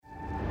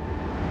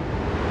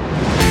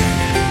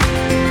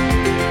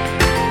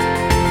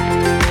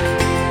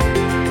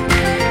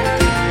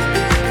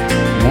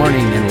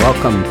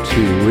welcome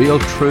to Real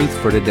Truth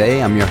for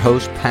Today. I'm your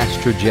host,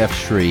 Pastor Jeff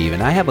Shreve,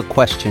 and I have a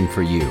question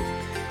for you.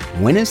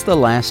 When is the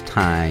last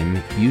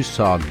time you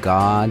saw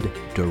God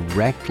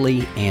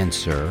directly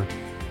answer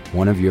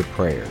one of your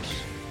prayers?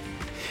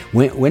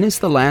 When is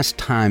the last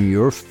time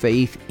your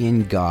faith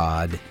in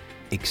God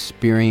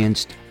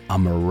experienced a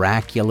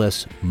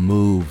miraculous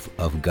move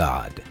of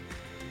God?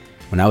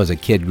 When I was a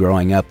kid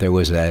growing up, there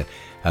was a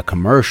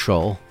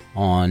commercial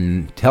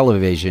on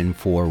television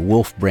for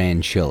Wolf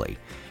Brand chili.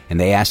 And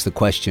they asked the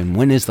question,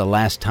 when is the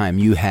last time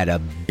you had a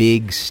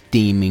big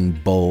steaming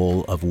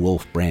bowl of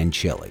Wolf Brand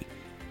chili?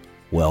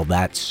 Well,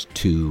 that's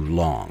too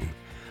long.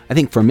 I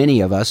think for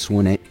many of us,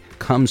 when it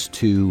comes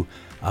to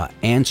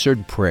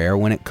answered prayer,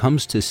 when it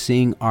comes to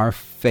seeing our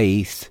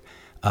faith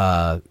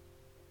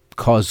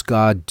cause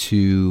God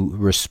to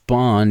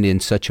respond in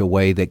such a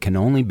way that can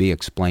only be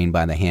explained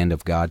by the hand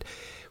of God,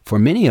 for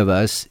many of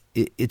us,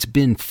 it's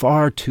been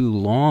far too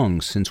long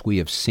since we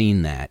have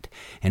seen that.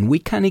 And we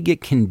kind of get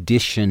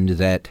conditioned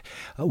that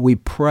we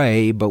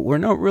pray, but we're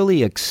not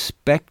really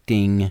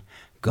expecting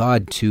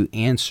God to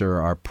answer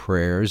our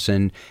prayers.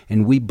 And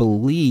we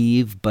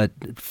believe, but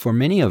for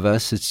many of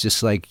us, it's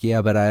just like,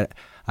 yeah, but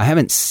I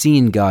haven't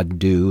seen God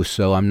do,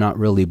 so I'm not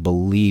really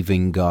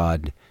believing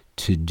God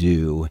to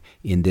do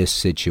in this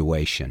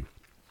situation.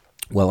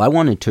 Well, I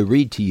wanted to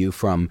read to you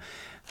from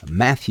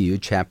Matthew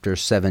chapter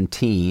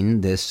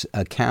 17, this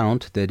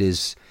account that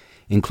is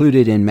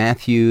included in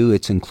Matthew,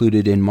 it's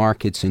included in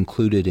Mark, it's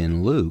included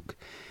in Luke,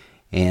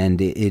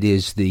 and it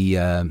is the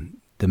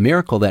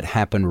miracle that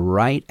happened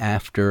right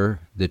after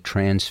the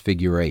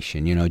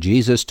transfiguration. You know,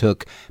 Jesus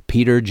took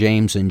Peter,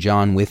 James, and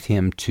John with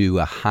him to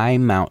a high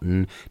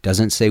mountain.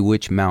 Doesn't say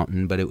which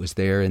mountain, but it was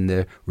there in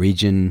the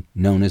region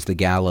known as the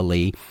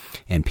Galilee.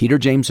 And Peter,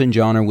 James, and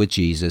John are with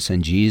Jesus,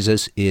 and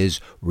Jesus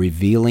is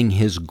revealing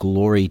his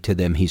glory to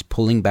them. He's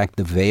pulling back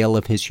the veil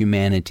of his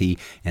humanity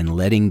and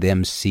letting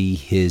them see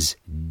his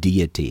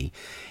deity.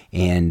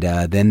 And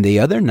then the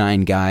other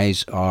 9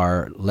 guys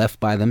are left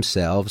by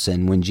themselves,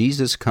 and when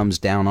Jesus comes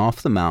down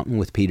off the mountain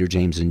with Peter,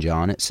 James, and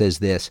John, it says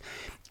this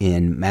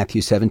in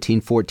Matthew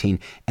 17:14,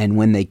 "And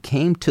when they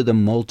came to the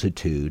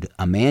multitude,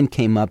 a man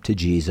came up to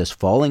Jesus,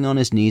 falling on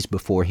his knees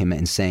before him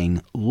and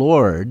saying,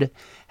 'Lord,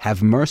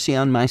 have mercy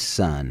on my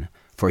son,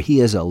 for he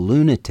is a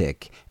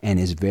lunatic and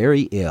is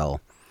very ill,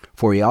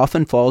 for he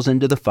often falls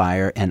into the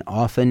fire and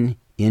often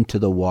into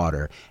the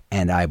water.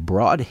 And I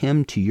brought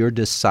him to your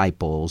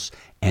disciples,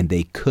 and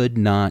they could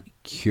not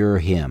cure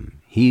him.'"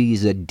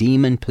 He's a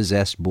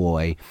demon-possessed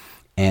boy,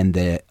 and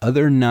the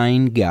other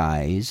 9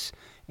 guys,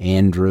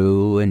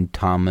 Andrew and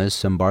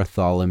Thomas and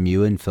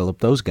Bartholomew and Philip,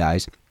 those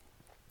guys,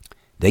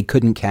 they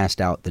couldn't cast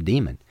out the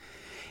demon.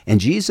 And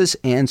Jesus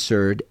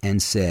answered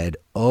and said,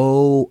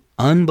 "O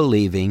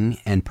unbelieving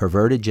and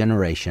perverted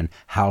generation,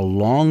 how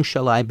long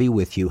shall I be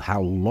with you?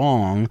 How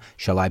long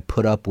shall I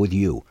put up with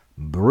you?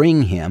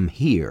 Bring him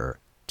here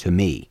to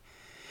me."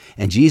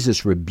 And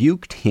Jesus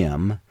rebuked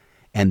him,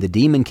 and the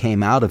demon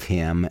came out of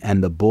him,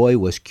 and the boy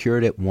was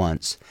cured at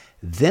once.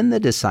 Then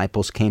the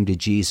disciples came to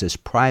Jesus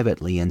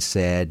privately and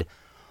said,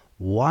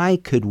 "Why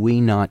could we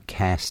not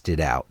cast it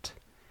out?"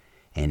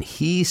 And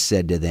he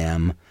said to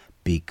them,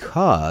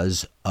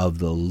 "Because of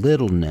the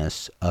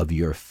littleness of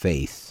your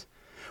faith.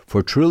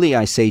 For truly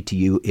I say to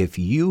you, if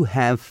you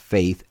have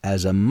faith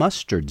as a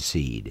mustard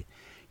seed,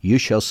 you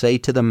shall say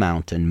to the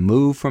mountain,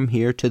 'Move from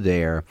here to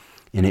there,'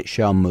 and it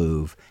shall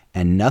move,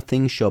 and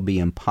nothing shall be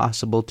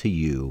impossible to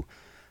you.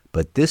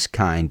 But this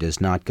kind does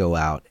not go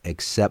out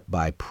except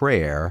by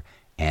prayer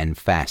and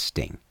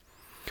fasting."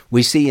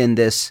 We see in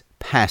this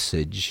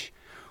passage,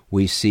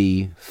 we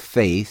see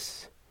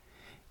faith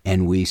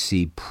and we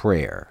see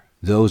prayer.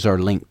 Those are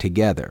linked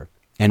together.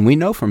 And we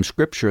know from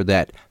Scripture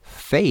that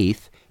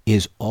faith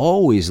is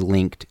always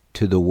linked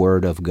to the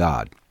Word of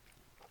God.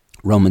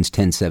 Romans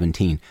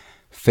 10:17,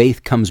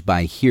 "Faith comes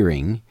by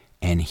hearing,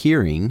 and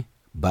hearing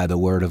by the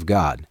Word of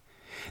God."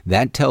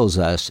 That tells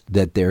us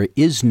that there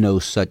is no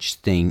such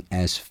thing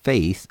as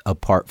faith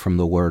apart from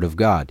the Word of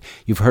God.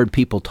 You've heard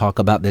people talk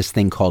about this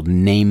thing called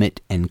name it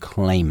and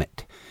claim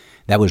it.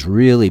 That was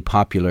really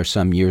popular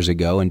some years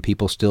ago, and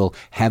people still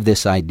have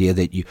this idea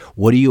that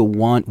what do you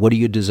want, what do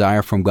you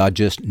desire from God?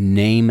 Just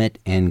name it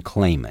and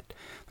claim it.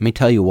 Let me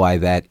tell you why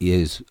that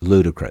is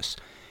ludicrous.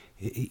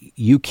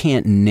 You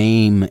can't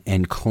name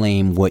and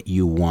claim what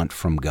you want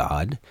from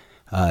God.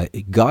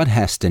 God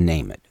has to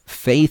name it.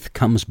 Faith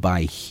comes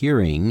by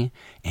hearing,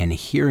 and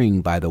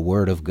hearing by the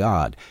Word of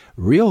God.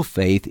 Real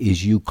faith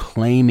is you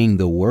claiming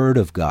the Word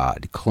of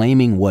God,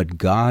 claiming what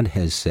God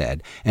has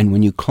said. And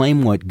when you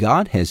claim what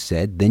God has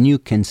said, then you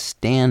can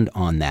stand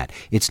on that.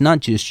 It's not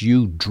just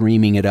you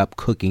dreaming it up,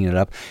 cooking it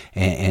up,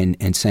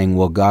 and saying,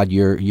 "Well, God,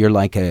 you're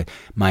like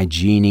my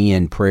genie,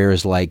 and prayer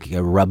is like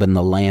rubbing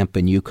the lamp,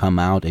 and you come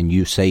out and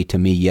you say to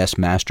me, 'Yes,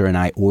 Master,' and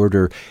I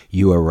order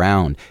you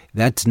around."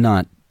 That's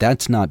not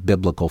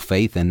biblical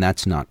faith, and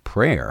that's not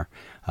prayer.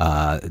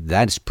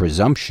 That's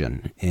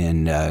presumption,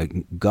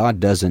 and God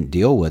doesn't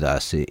deal with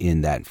us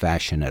in that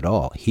fashion at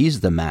all.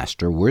 He's the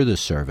master, we're the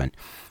servant.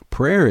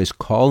 Prayer is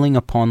calling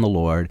upon the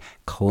Lord,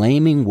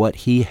 claiming what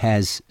He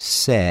has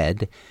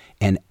said,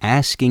 and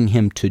asking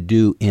Him to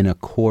do in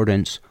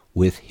accordance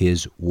with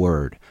His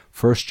Word.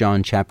 1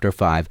 John chapter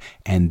 5,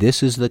 and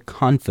this is the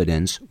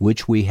confidence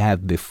which we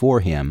have before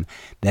Him,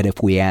 that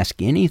if we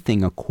ask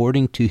anything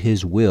according to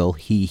His will,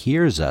 He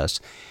hears us.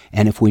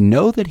 And if we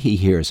know that He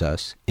hears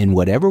us in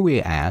whatever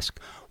we ask,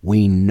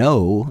 we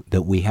know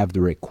that we have the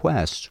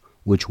requests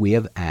which we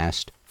have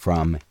asked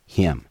from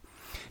Him.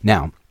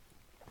 Now,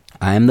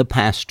 I am the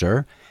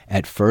pastor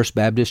at First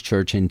Baptist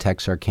Church in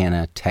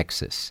Texarkana,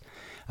 Texas.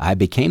 I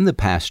became the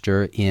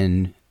pastor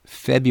in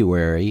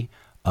January.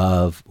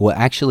 I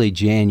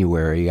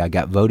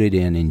got voted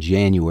in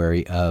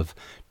January of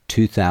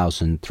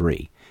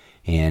 2003.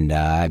 And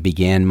I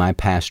began my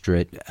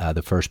pastorate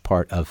the first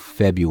part of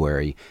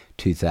February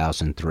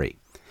 2003.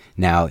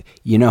 Now,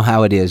 you know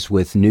how it is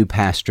with new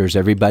pastors.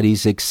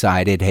 Everybody's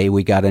excited. Hey,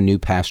 we got a new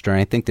pastor.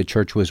 And I think the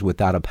church was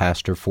without a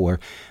pastor for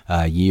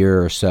a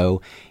year or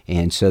so.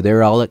 And so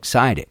they're all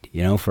excited.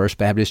 You know, First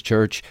Baptist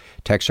Church,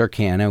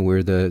 Texarkana,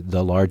 we're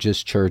the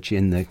largest church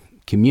in the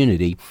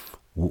community.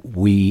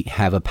 We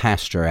have a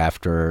pastor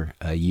after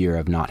a year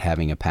of not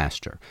having a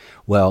pastor.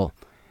 Well,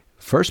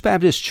 First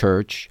Baptist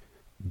Church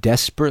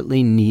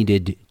desperately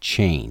needed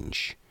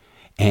change.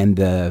 And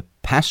the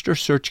pastor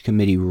search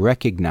committee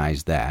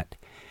recognized that.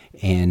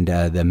 And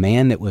the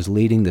man that was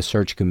leading the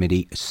search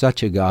committee,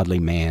 such a godly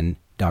man,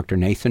 Dr.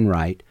 Nathan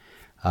Wright,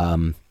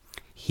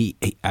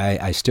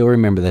 I still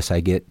remember this.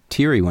 I get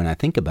teary when I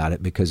think about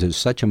it because it was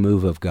such a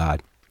move of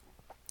God.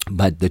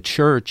 But the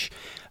church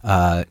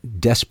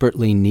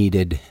desperately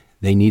needed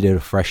a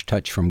fresh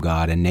touch from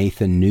God, and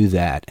Nathan knew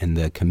that, and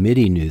the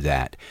committee knew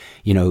that.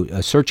 You know,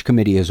 a search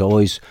committee is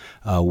always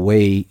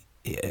way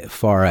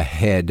far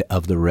ahead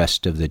of the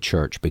rest of the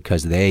church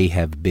because they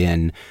have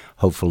been,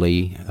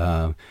 hopefully,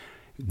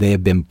 they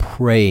have been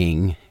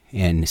praying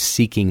and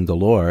seeking the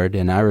Lord.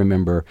 And I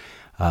remember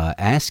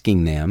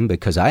asking them,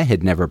 because I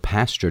had never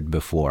pastored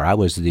before. I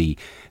was the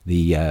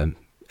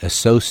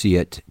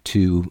associate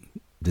to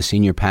the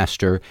senior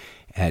pastor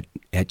at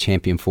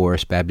Champion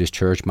Forest Baptist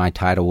Church. My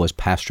title was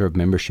Pastor of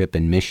Membership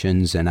and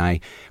Missions, and I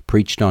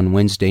preached on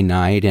Wednesday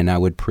night, and I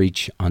would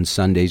preach on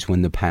Sundays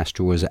when the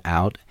pastor was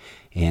out.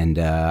 And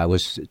I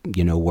was,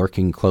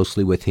 working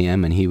closely with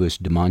him, and he was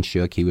Damon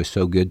Shook. He was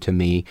so good to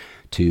me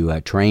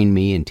to train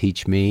me and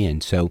teach me.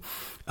 And so,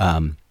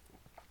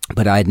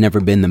 but I had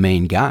never been the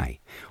main guy.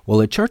 Well,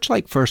 a church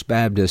like First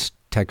Baptist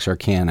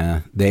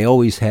Texarkana, they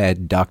always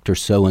had Dr.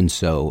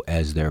 So-and-so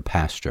as their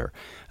pastor.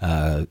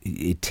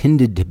 It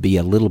tended to be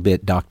a little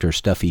bit Dr.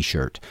 Stuffy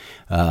Shirt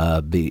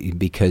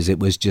because it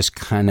was just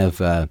kind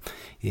of,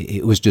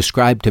 it was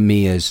described to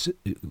me as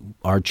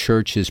our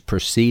church is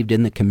perceived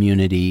in the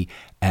community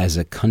as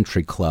a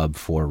country club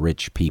for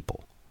rich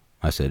people.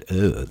 I said,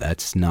 oh,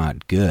 that's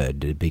not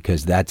good,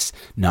 because that's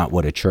not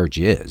what a church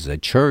is. A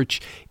church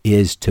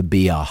is to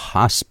be a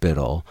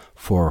hospital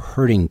for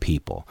hurting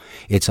people.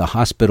 It's a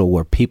hospital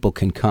where people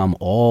can come,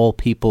 all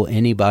people,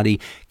 anybody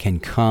can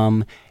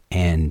come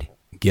and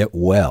get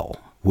well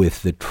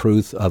with the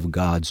truth of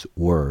God's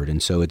Word.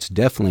 And so it's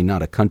definitely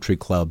not a country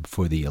club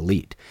for the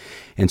elite.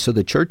 And so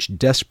the church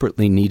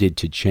desperately needed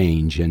to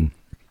change. And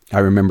I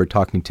remember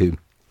talking to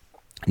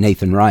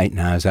Nathan Wright,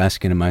 and I was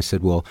asking him, I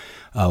said, well,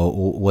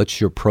 what's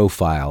your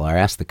profile? I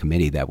asked the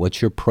committee that.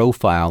 What's your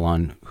profile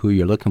on who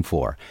you're looking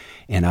for?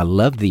 And I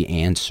loved the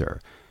answer.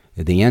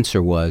 The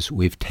answer was,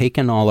 we've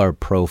taken all our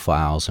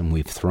profiles and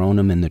we've thrown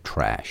them in the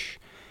trash.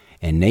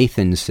 And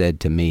Nathan said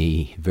to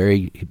me,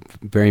 very,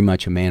 very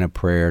much a man of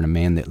prayer and a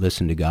man that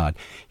listened to God,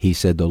 he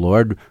said, the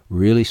Lord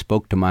really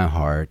spoke to my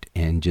heart,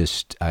 and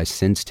I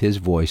sensed His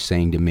voice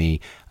saying to me,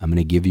 I'm going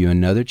to give you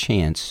another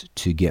chance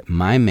to get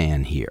my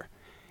man here.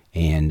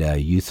 And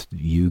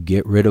you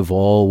get rid of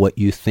all what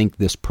you think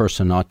this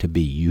person ought to be.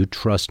 You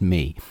trust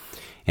me.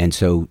 And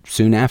so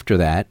soon after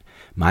that,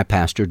 my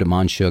pastor,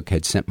 Damon Shook,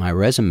 had sent my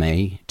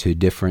resume to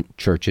different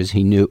churches.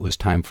 He knew it was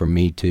time for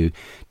me to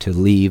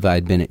leave.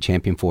 I'd been at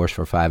Champion Forest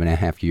for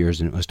 5.5 years,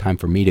 and it was time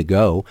for me to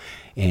go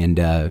and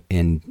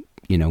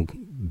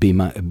be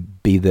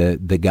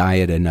the guy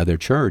at another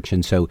church.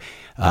 And so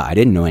I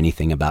didn't know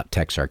anything about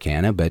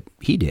Texarkana, but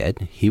he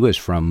did. He was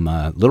from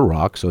Little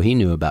Rock, so he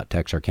knew about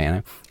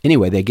Texarkana.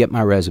 Anyway, they get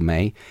my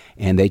resume,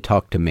 and they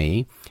talk to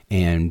me,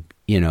 and,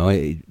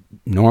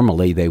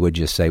 normally they would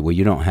just say, well,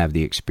 you don't have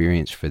the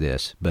experience for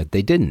this, but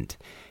they didn't.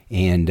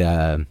 And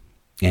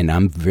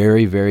I'm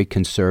very, very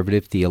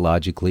conservative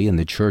theologically, and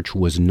the church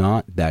was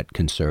not that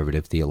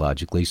conservative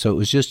theologically. So it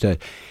was just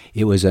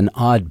it was an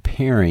odd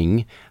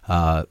pairing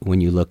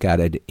when you look at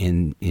it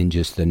in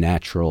just the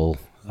natural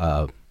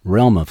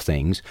realm of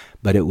things,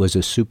 but it was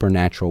a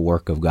supernatural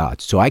work of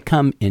God. So I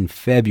come in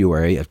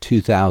February of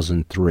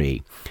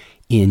 2003.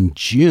 In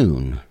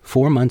June,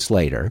 4 months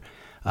later,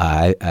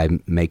 I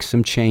make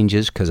some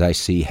changes because I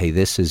see, hey,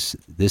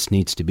 this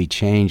needs to be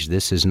changed.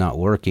 This is not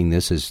working.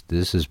 This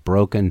is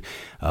broken.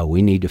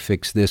 We need to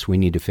fix this. We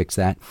need to fix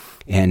that.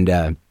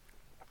 And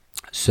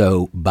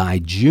so by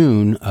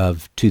June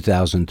of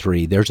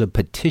 2003, there's a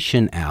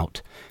petition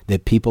out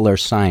that people are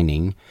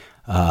signing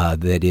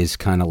that is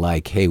kind of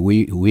like, hey,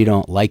 we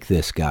don't like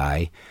this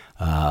guy,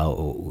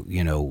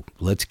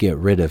 let's get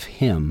rid of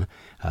him.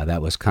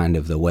 That was kind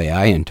of the way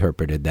I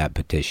interpreted that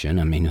petition.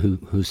 I mean,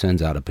 who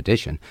sends out a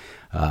petition?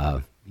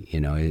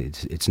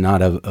 It's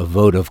not a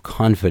vote of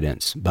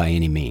confidence by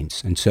any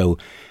means. And so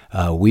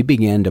we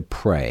began to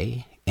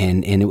pray,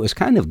 and it was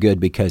kind of good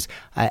because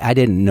I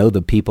didn't know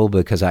the people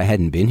because I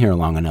hadn't been here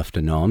long enough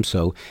to know them.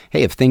 So,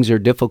 hey, if things are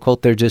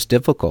difficult, they're just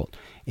difficult.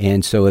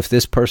 And so if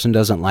this person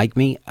doesn't like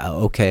me,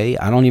 okay,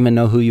 I don't even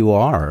know who you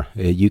are.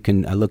 I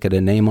look at a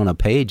name on a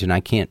page and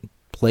I can't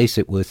place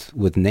it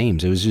with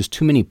names. It was just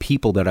too many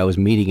people that I was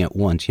meeting at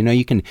once.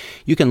 You can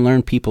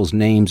learn people's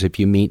names if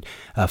you meet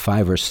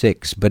 5 or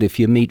 6, but if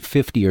you meet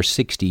 50 or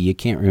 60, you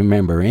can't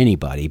remember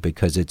anybody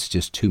because it's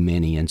just too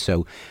many. And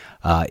so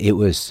it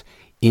was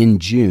in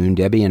June.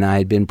 Debbie and I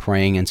had been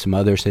praying, and some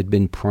others had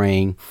been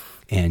praying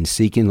and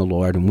seeking the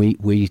Lord, and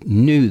we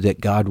knew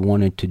that God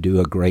wanted to do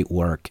a great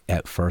work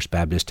at First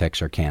Baptist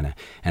Texarkana.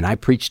 And I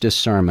preached a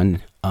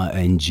sermon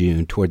in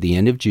June, toward the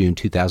end of June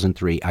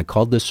 2003. I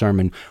called the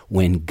sermon,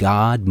 When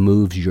God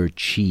Moves Your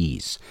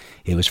Cheese.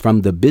 It was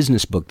from the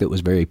business book that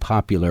was very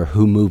popular,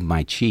 Who Moved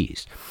My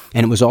Cheese?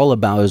 And it was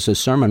a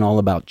sermon all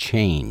about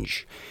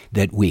change,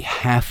 that we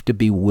have to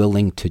be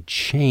willing to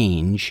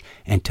change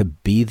and to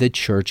be the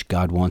church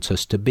God wants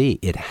us to be.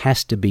 It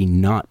has to be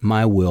not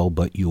my will,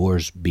 but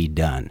yours be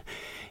done.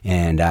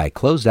 And I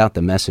closed out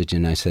the message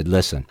and I said,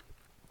 listen,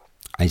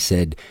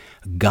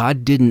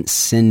 God didn't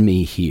send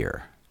me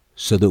here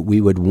so that we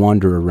would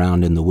wander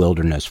around in the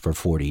wilderness for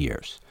 40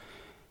 years.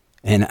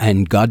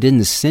 And God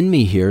didn't send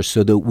me here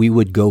so that we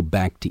would go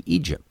back to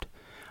Egypt.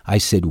 I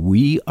said,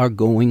 we are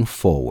going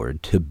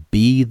forward to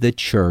be the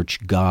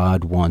church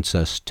God wants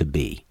us to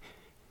be.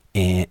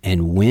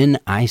 And when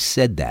I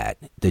said that,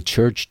 the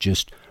church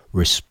just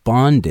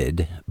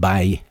responded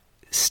by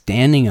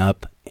standing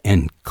up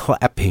and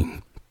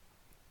clapping.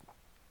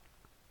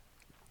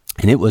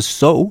 And it was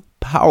so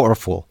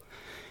powerful.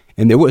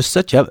 And there was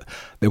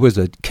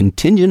a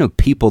contingent of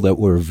people that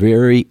were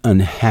very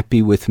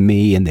unhappy with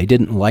me, and they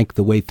didn't like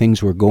the way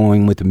things were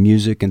going with the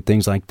music and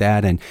things like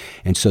that. And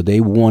so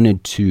they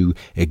wanted to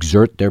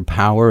exert their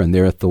power and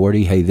their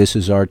authority. Hey, this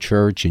is our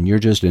church, and you're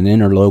just an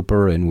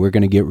interloper, and we're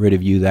going to get rid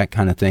of you, that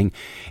kind of thing.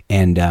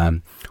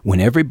 And when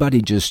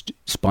everybody just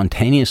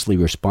spontaneously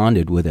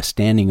responded with a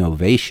standing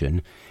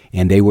ovation,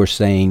 and they were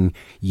saying,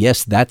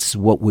 yes, that's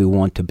what we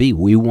want to be.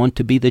 We want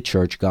to be the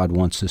church God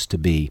wants us to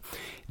be.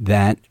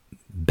 That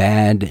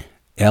bad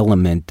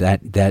element,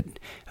 that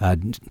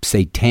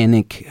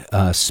satanic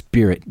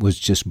spirit was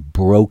just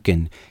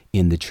broken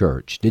in the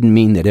church. Didn't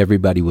mean that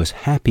everybody was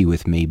happy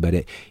with me,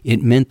 but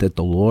it meant that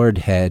the Lord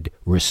had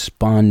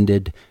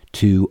responded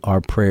to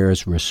our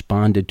prayers,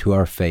 responded to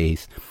our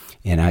faith.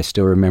 And I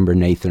still remember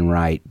Nathan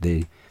Wright,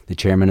 the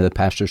chairman of the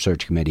pastor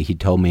search committee. He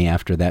told me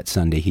after that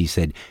Sunday, he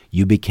said,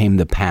 you became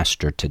the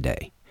pastor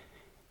today.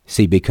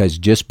 See, because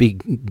just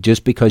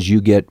because you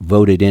get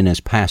voted in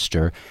as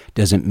pastor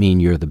doesn't mean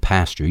you're the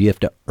pastor. You have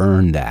to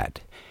earn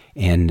that.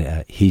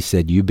 And he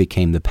said, you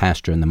became the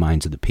pastor in the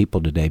minds of the people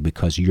today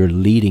because you're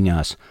leading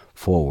us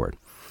forward.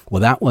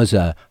 Well, that was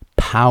a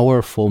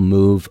powerful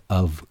move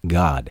of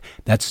God.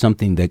 That's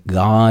something that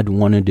God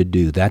wanted to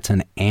do. That's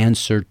an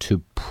answer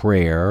to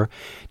prayer.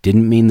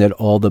 Didn't mean that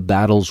all the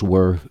battles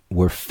were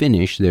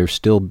finished. There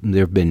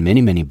have been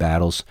many, many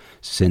battles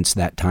since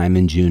that time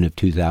in June of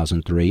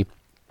 2003.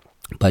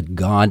 But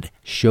God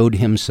showed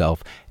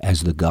himself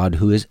as the God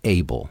who is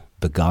able,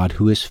 the God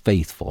who is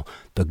faithful,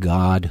 the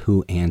God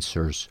who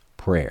answers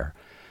prayer.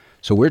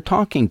 So we're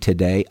talking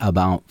today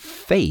about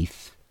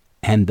faith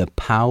and the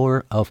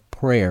power of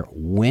prayer.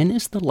 When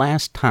is the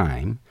last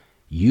time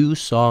you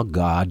saw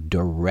God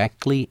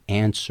directly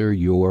answer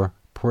your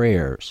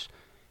prayers?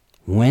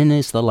 When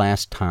is the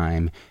last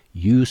time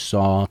you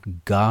saw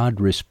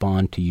God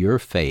respond to your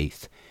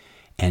faith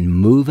and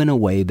move in a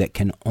way that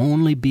can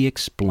only be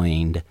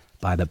explained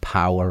by the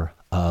power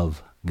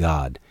of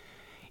God?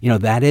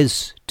 That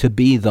is to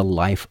be the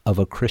life of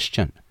a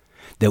Christian,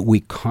 that we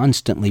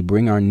constantly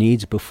bring our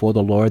needs before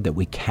the Lord, that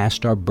we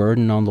cast our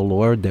burden on the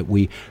Lord, that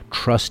we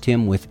trust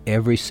him with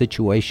every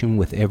situation,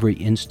 with every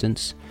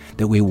instance,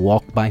 that we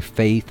walk by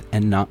faith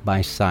and not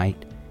by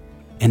sight,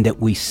 and that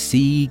we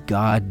see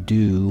God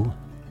do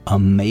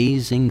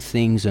amazing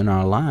things in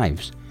our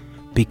lives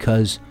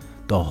because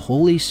the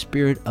Holy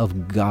Spirit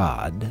of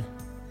God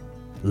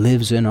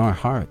lives in our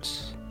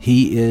hearts.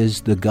 He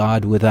is the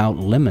God without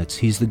limits.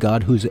 He's the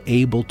God who's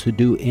able to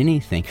do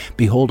anything.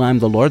 Behold, I am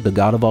the Lord, the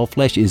God of all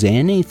flesh. Is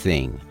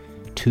anything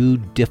too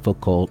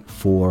difficult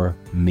for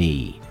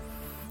me?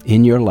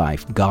 In your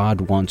life,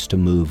 God wants to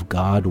move.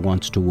 God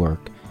wants to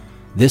work.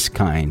 This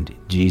kind,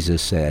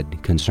 Jesus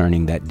said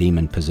concerning that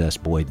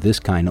demon-possessed boy, this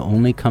kind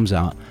only comes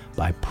out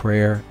by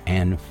prayer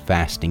and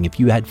fasting. If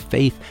you had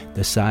faith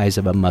the size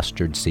of a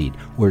mustard seed,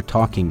 we're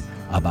talking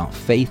about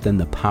faith and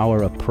the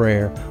power of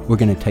prayer. We're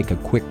going to take a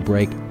quick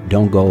break.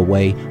 Don't go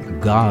away.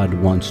 God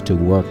wants to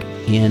work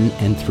in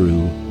and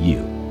through you.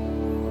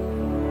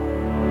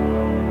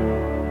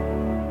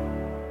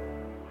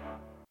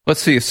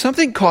 Let's see, if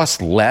something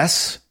costs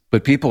less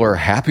but people are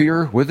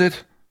happier with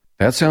it?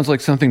 That sounds like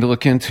something to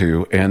look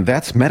into, and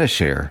that's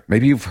Medi-Share.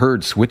 Maybe you've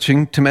heard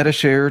switching to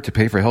Medi-Share to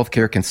pay for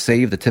healthcare can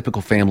save the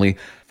typical family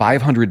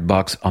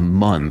 $500 a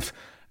month,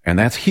 and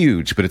that's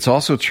huge. But it's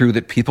also true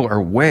that people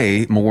are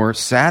way more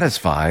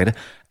satisfied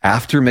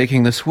after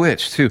making the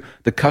switch, too.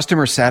 The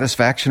customer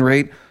satisfaction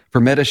rate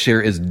for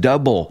Medi-Share is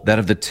double that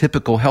of the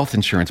typical health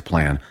insurance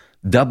plan.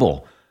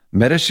 Double.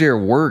 Medi-Share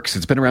works.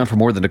 It's been around for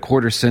more than a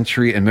quarter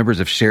century, and members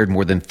have shared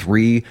more than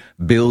 $3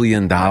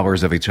 billion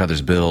of each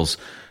other's bills.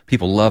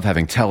 People love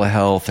having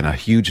telehealth and a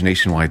huge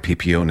nationwide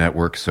PPO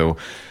network. So,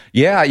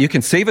 yeah, you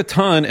can save a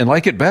ton and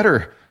like it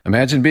better.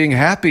 Imagine being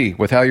happy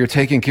with how you're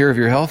taking care of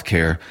your health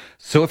care.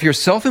 So if you're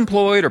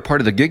self-employed or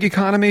part of the gig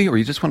economy, or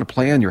you just want a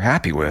plan you're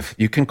happy with,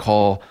 you can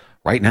call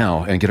right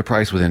now and get a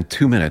price within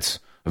 2 minutes.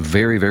 A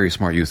very, very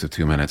smart use of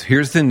 2 minutes.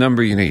 Here's the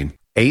number you need.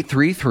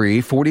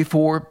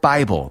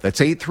 833-44-BIBLE. That's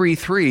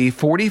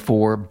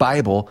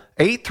 833-44-BIBLE.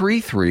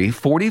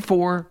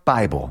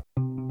 833-44-BIBLE.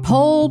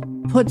 Poll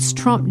puts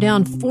Trump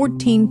down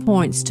 14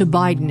 points to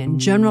Biden in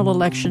general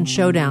election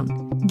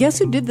showdown. Guess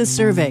who did the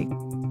survey?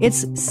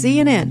 It's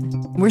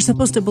CNN. We're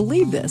supposed to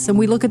believe this, and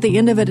we look at the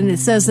end of it, and it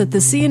says that the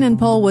CNN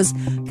poll was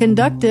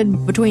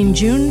conducted between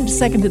June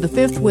 2nd to the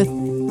 5th with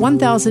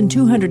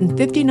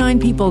 1,259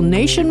 people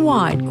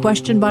nationwide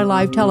questioned by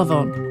live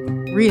telephone.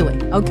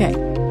 Really? Okay.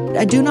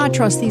 I do not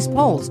trust these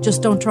polls.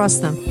 Just don't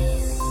trust them.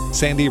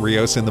 Sandy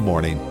Rios in the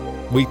morning.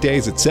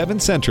 Weekdays at 7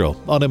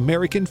 Central on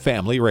American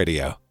Family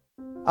Radio.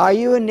 Are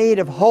you in need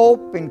of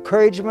hope,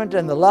 encouragement,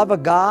 and the love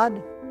of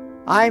God?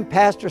 I'm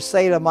Pastor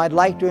Salem. I'd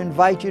like to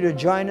invite you to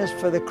join us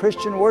for the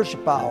Christian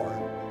Worship Hour.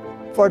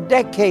 For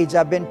decades,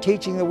 I've been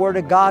teaching the Word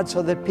of God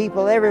so that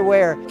people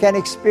everywhere can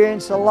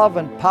experience the love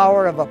and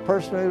power of a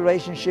personal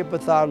relationship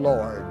with our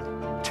Lord.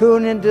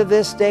 Tune into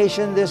this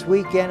station this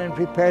weekend and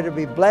prepare to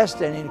be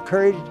blessed and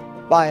encouraged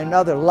by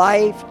another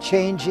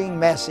life-changing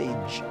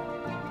message.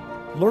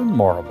 Learn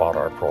more about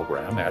our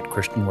program at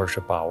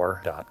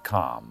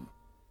ChristianWorshipHour.com.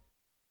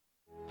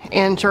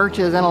 In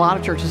churches, and a lot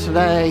of churches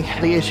today,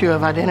 the issue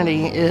of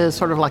identity is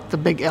sort of like the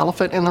big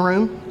elephant in the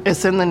room.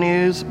 It's in the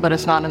news, but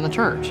it's not in the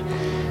church.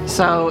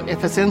 So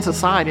if it's in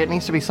society, it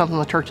needs to be something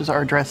the churches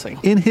are addressing.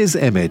 In His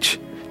Image,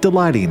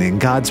 delighting in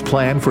God's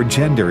plan for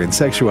gender and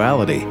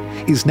sexuality,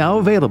 is now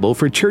available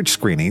for church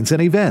screenings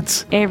and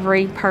events.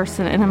 Every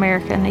person in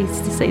America needs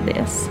to see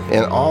this.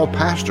 And all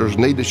pastors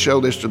need to show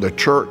this to the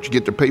church,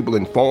 get the people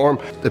informed.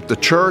 If the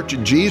church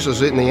and Jesus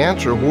isn't the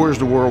answer, where's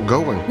the world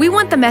going? We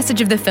want the message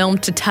of the film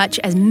to touch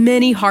as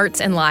many hearts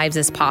and lives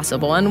as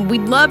possible, and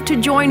we'd love to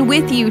join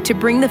with you to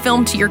bring the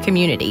film to your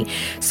community.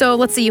 So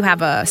let's say you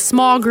have a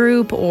small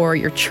group or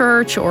your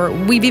church, or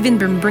we've even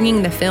been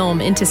bringing the film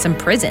into some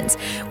prisons.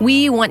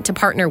 We want to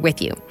partner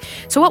with you.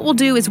 So what we'll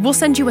do is we'll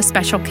send you a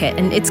special kit,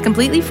 and it's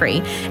completely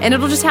free, and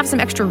it'll just have some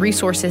extra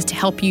resources to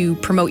help you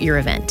promote your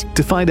event.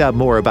 To find out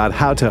more about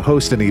how to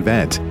host an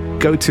event,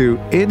 go to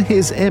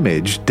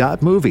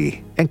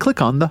inhisimage.movie and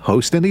click on the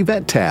Host an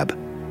Event tab.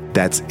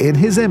 That's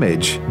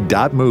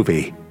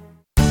inhisimage.movie.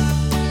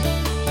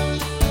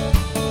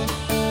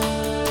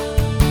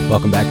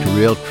 Welcome back to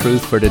Real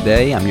Truth for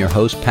Today. I'm your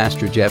host,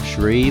 Pastor Jeff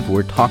Shreve.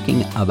 We're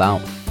talking about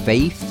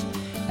faith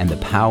and the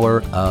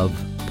power of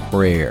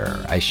prayer.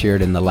 I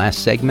shared in the last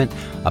segment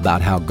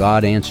about how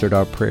God answered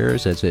our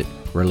prayers as it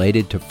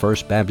related to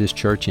First Baptist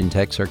Church in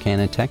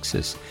Texarkana,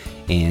 Texas.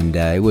 And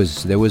there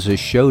was a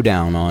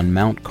showdown on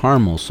Mount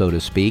Carmel, so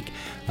to speak,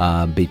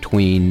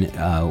 between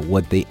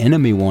what the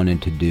enemy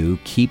wanted to do,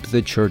 keep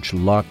the church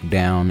locked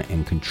down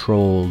and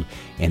controlled,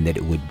 and that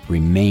it would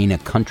remain a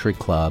country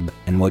club,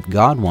 and what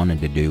God wanted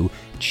to do,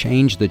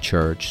 change the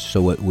church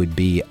so it would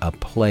be a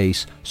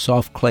place,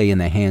 soft clay in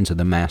the hands of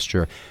the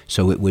master,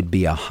 so it would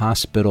be a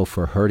hospital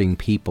for hurting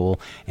people,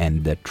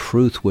 and the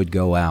truth would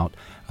go out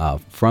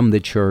from the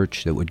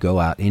church, that would go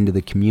out into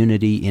the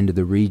community, into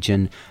the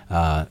region,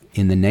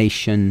 in the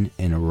nation,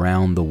 and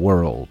around the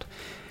world.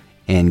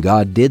 And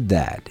God did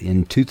that.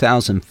 In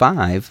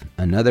 2005,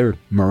 another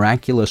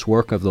miraculous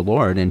work of the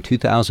Lord, in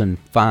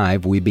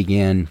 2005 we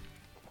began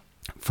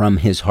From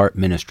His Heart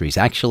Ministries.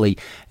 Actually,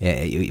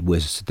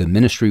 the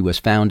ministry was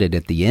founded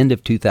at the end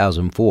of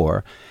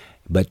 2004,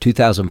 but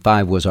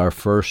 2005 was our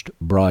first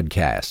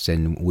broadcast,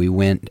 and we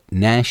went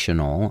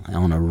national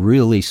on a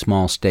really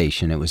small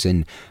station. It was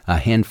in a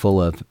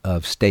handful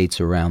of states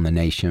around the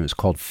nation. It was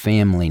called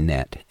Family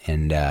Net,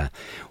 and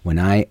when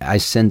I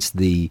sensed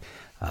the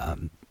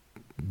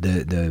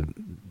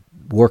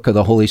work of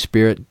the Holy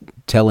Spirit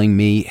telling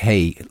me,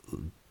 hey,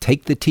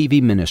 take the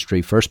TV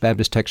ministry. First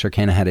Baptist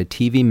Texarkana had a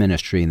TV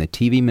ministry, and the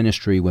TV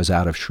ministry was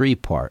out of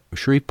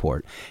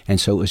Shreveport.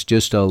 And so it was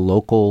just a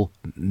local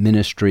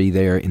ministry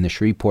there in the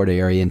Shreveport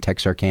area in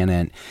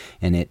Texarkana,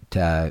 and it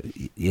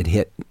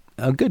hit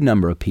a good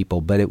number of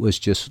people, but it was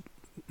just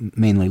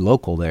mainly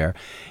local there.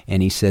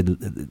 And he said,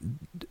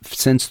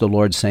 since the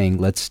Lord's saying,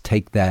 let's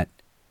take that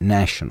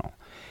national.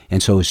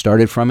 And so we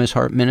started From His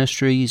Heart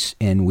Ministries,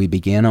 and we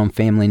began on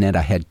FamilyNet.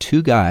 I had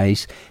 2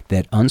 guys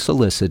that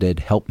unsolicited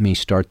helped me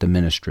start the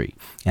ministry,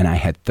 and I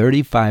had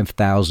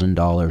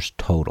 $35,000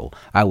 total.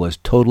 I was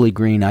totally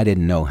green. I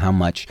didn't know how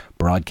much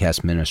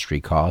broadcast ministry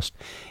cost.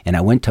 And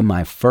I went to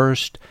my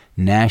first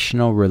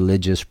National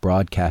Religious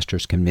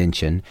Broadcasters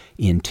Convention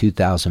in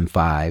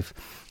 2005,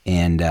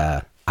 and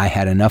I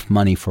had enough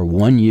money for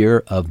 1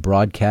 year of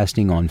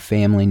broadcasting on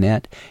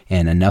FamilyNet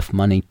and enough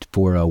money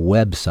for a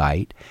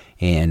website.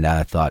 And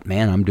I thought,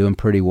 man, I'm doing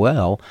pretty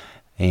well.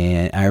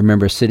 And I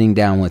remember sitting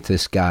down with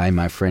this guy,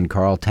 my friend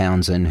Carl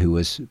Townsend, who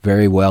was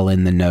very well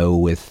in the know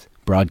with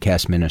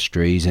broadcast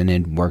ministries and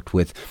had worked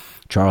with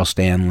Charles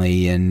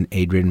Stanley and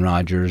Adrian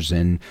Rogers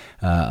and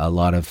a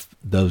lot of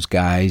those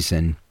guys.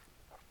 And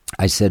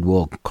I said,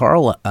 well,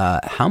 Carl,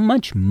 how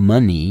much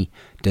money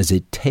does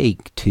it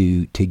take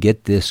to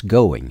get this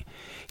going?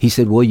 He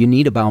said, well, you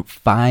need about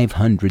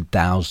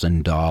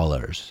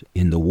 $500,000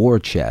 in the war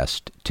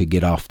chest to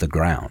get off the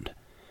ground.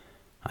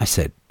 I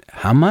said,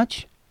 how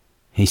much?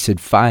 He said,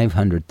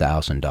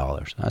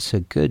 $500,000. I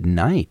said, good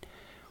night.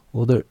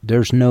 Well,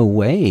 there's no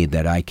way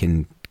that I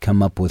can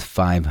come up with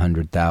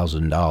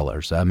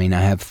 $500,000. I mean,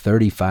 I have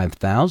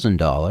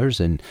 $35,000,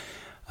 and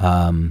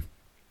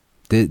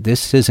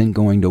this isn't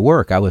going to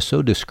work. I was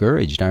so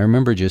discouraged. I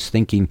remember just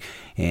thinking,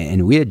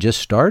 and we had just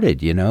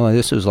started,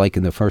 this was like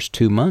in the first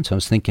 2 months. I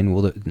was thinking,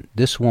 well,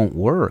 this won't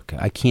work.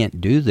 I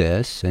can't do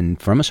this.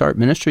 And From His Heart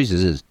Ministries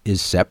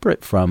is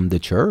separate from the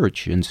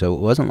church, and so it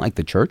wasn't like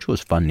the church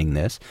was funding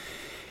this.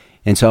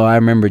 And so I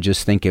remember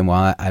just thinking,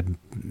 well, I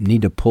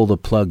need to pull the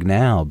plug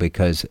now,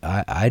 because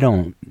I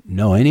don't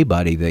know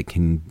anybody that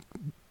can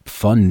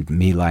fund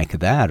me like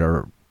that,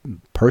 or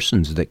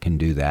persons that can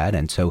do that.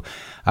 And so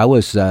I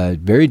was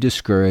very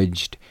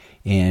discouraged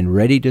and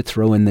ready to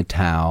throw in the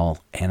towel,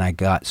 and I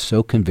got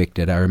so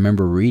convicted. I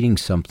remember reading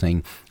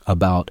something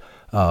about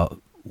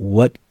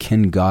what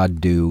can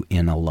God do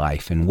in a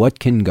life, and what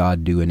can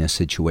God do in a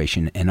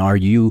situation, and are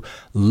you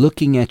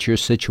looking at your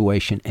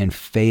situation and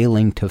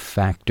failing to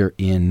factor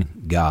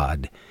in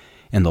God?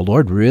 And the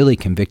Lord really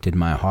convicted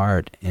my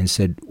heart and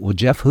said, well,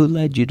 Jeff, who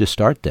led you to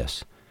start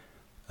this?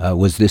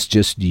 Was this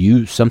just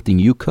something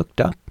you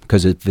cooked up?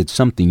 Because if it's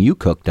something you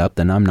cooked up,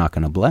 then I'm not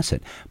going to bless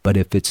it. But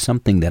if it's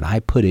something that I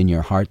put in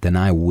your heart, then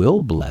I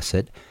will bless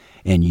it.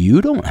 And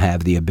you don't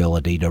have the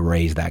ability to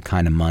raise that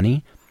kind of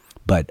money.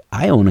 But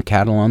I own a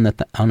cattle on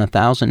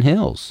 1,000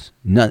 hills.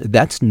 No,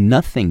 that's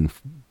nothing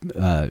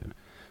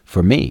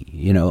for me.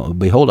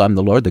 Behold, I'm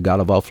the Lord, the God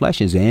of all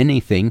flesh. Is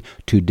anything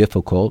too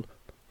difficult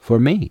for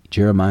me?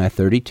 Jeremiah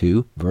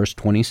 32, verse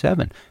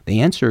 27. The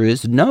answer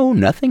is no,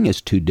 nothing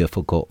is too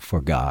difficult for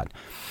God.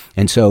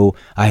 And so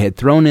I had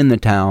thrown in the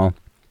towel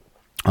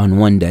on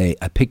one day.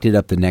 I picked it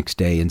up the next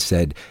day and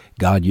said,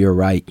 God, you're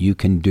right. You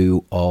can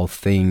do all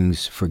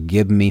things.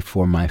 Forgive me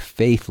for my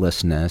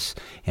faithlessness,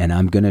 and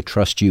I'm going to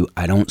trust you.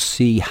 I don't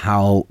see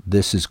how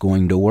this is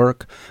going to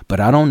work,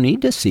 but I don't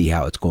need to see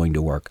how it's going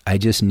to work. I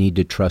just need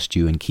to trust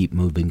you and keep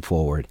moving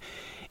forward.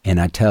 And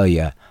I tell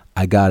you,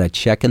 I got a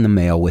check in the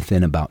mail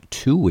within about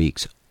 2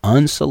 weeks,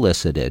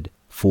 unsolicited,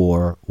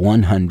 for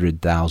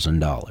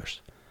 $100,000.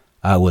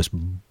 I was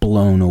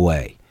blown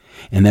away.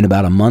 And then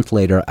about a month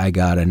later, I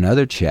got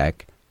another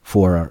check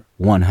for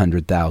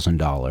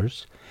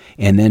 $100,000.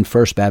 And then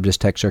First Baptist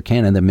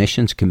Texarkana, the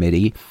missions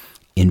committee,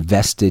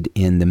 invested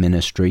in the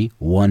ministry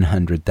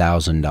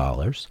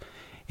 $100,000.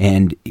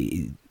 And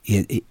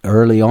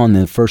early on,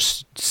 in the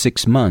first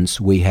 6 months,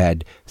 we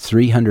had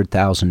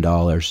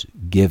 $300,000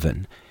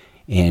 given.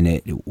 And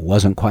it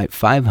wasn't quite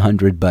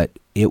 500, but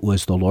it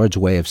was the Lord's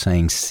way of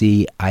saying,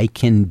 see, I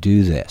can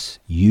do this.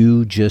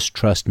 You just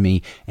trust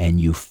me,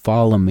 and you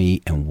follow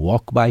me and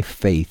walk by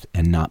faith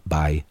and not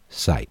by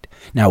sight.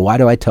 Now, why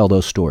do I tell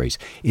those stories?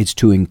 It's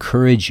to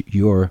encourage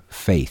your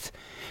faith.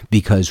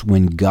 Because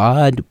when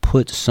God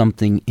puts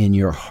something in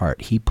your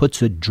heart, He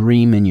puts a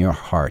dream in your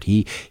heart.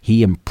 He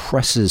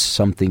impresses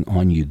something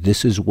on you.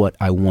 This is what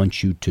I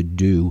want you to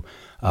do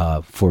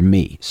for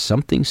me.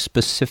 Something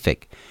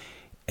specific.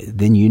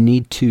 Then you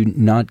need to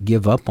not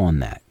give up on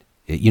that.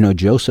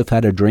 Joseph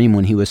had a dream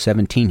when he was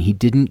 17. He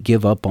didn't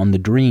give up on the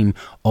dream,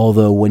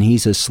 although when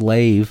he's a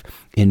slave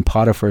in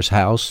Potiphar's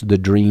house, the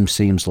dream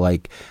seems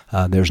like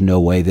there's no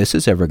way this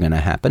is ever going to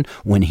happen.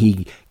 When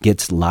he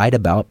gets lied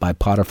about by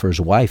Potiphar's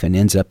wife and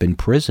ends up in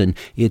prison,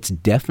 it's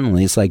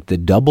like the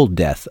double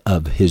death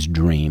of his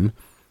dream,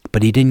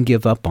 but he didn't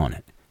give up on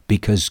it.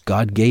 Because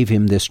God gave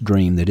him this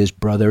dream that his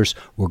brothers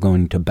were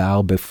going to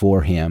bow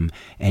before him.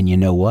 And you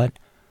know what?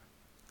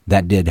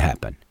 That did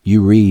happen.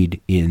 You read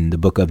in the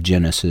book of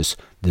Genesis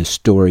the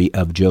story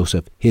of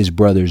Joseph. His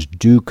brothers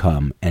do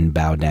come and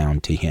bow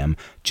down to him,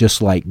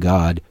 just like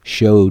God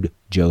showed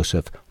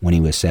Joseph when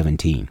he was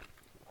 17.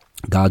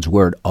 God's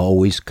word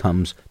always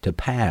comes to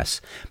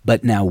pass.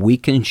 But now we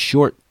can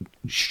short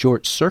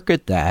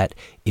circuit that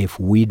if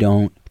we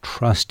don't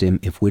trust Him,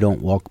 if we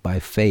don't walk by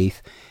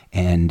faith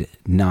and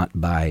not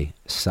by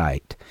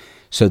sight.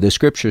 So the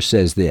scripture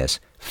says this,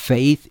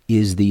 Faith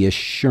is the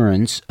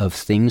assurance of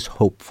things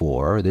hoped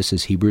for. This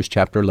is Hebrews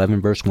chapter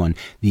 11, verse 1.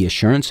 The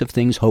assurance of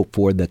things hoped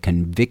for, the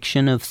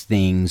conviction of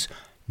things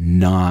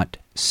not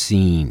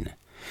seen.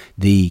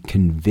 The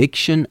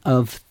conviction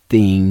of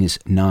things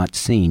not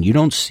seen. You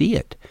don't see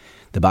it.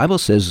 The Bible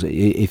says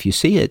if you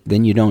see it,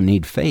 then you don't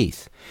need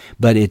faith.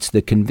 But it's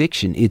the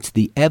conviction, it's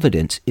the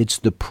evidence, it's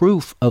the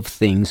proof of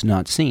things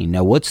not seen.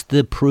 Now, what's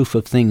the proof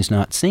of things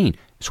not seen?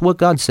 It's what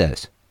God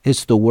says.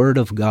 It's the Word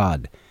of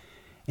God.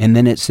 And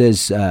then it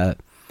says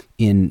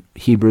in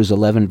Hebrews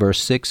 11,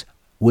 verse 6,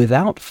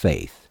 without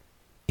faith,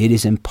 it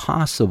is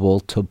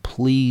impossible to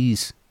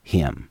please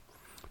Him.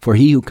 For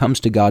he who comes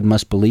to God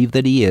must believe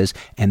that He is,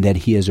 and that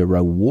He is a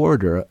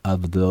rewarder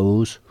of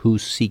those who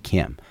seek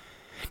Him.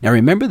 Now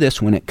remember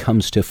this when it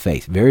comes to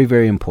faith. Very,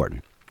 very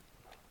important.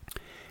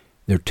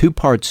 There are two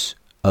parts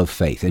of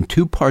faith and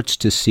two parts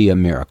to see a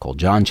miracle.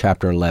 John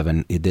chapter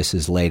 11, this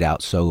is laid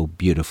out so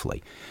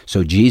beautifully.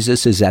 So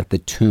Jesus is at the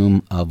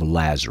tomb of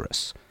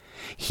Lazarus.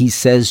 He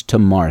says to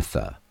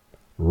Martha,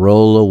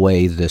 roll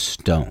away the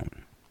stone.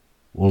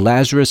 Well,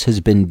 Lazarus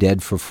has been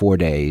dead for 4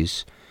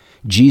 days.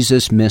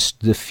 Jesus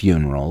missed the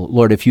funeral.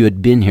 Lord, if you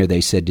had been here,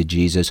 they said to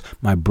Jesus,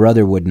 my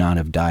brother would not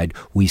have died.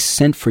 We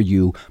sent for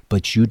you,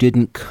 but you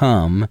didn't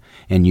come.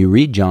 And you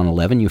read John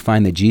 11, you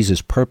find that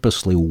Jesus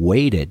purposely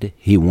waited.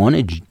 He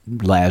wanted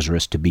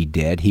Lazarus to be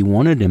dead. He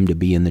wanted him to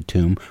be in the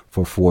tomb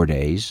for 4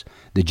 days.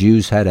 The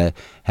Jews had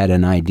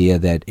an idea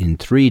that in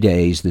 3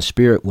 days the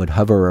spirit would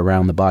hover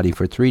around the body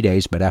for 3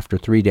 days, but after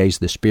 3 days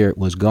the spirit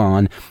was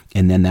gone,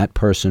 and then that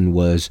person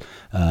was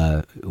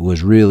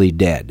really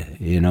dead.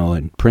 You know,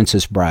 and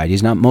Princess Bride,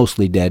 he's not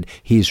mostly dead,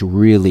 he's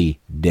really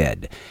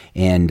dead.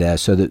 And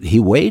so that he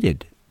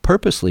waited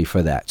purposely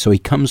for that. So he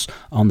comes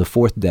on the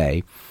 4th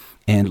day.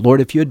 And Lord,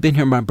 if you had been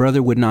here, my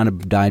brother would not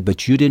have died,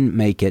 but you didn't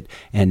make it,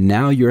 and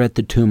now you're at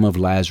the tomb of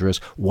Lazarus.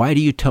 Why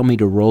do you tell me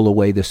to roll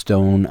away the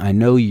stone? I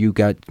know you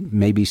got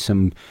maybe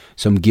some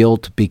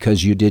guilt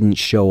because you didn't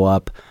show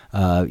up.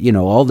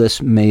 All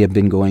this may have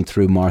been going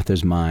through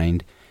Martha's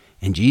mind.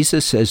 And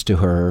Jesus says to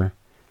her,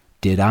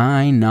 did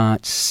I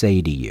not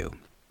say to you,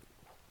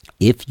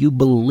 if you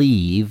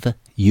believe,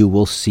 you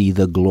will see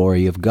the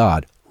glory of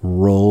God.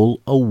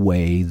 Roll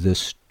away the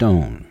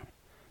stone.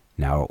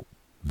 Now,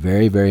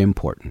 very, very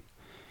important.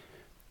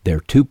 There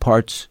are two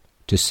parts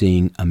to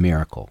seeing a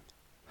miracle.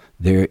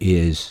 There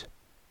is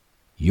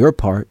your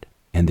part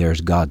and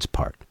there's God's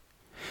part.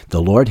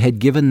 The Lord had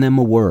given them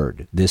a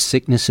word. This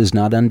sickness is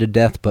not unto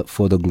death, but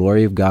for the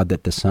glory of God,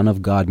 that the Son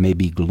of God may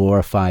be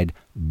glorified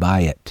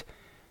by it.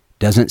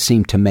 Doesn't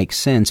seem to make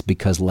sense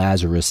because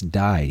Lazarus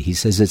died. He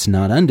says it's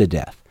not unto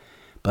death,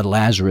 but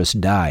Lazarus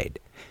died.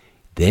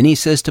 Then he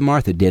says to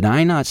Martha, did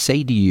I not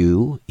say to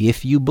you,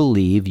 if you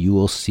believe, you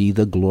will see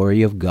the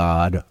glory of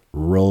God?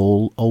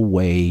 Roll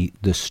away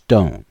the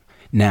stone.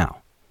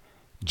 Now,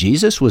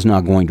 Jesus was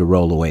not going to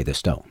roll away the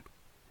stone.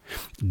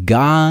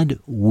 God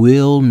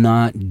will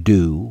not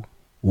do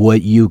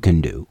what you can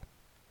do,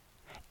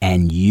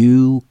 and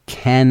you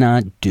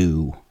cannot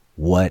do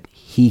what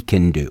He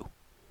can do.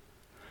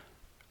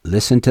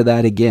 Listen to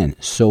that again.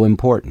 So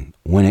important.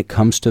 When it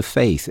comes to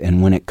faith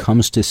and when it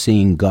comes to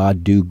seeing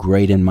God do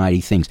great and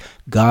mighty things,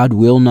 God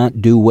will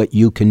not do what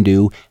you can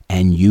do,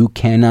 and you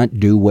cannot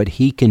do what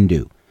He can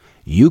do.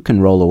 You can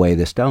roll away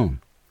the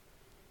stone,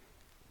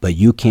 but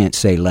you can't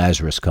say,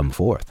 Lazarus, come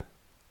forth.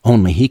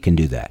 Only He can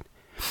do that.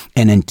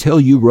 And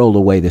until you roll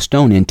away the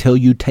stone, until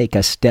you take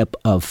a step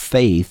of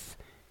faith,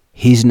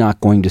 He's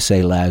not going to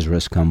say,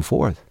 Lazarus, come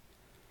forth.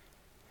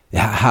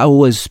 How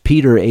was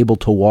Peter able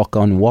to walk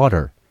on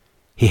water?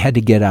 He had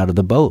to get out of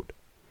the boat.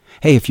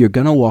 Hey, if you're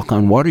going to walk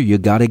on water, you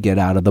got to get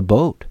out of the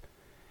boat.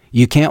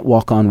 You can't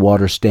walk on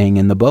water staying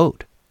in the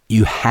boat.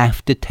 You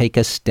have to take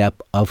a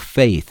step of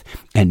faith.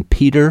 And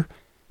Peter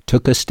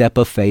took a step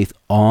of faith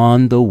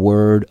on the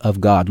Word of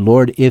God.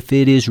 Lord, if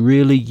it is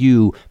really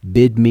you,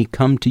 bid me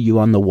come to you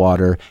on the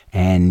water.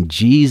 And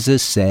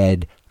Jesus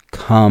said,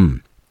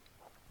 come.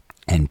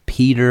 And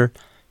Peter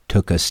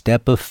took a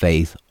step of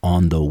faith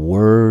on the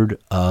Word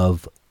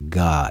of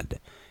God.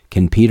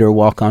 Can Peter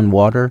walk on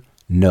water?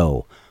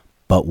 No.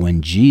 But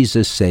when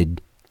Jesus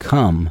said,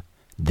 come,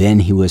 then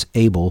he was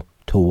able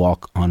to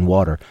walk on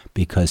water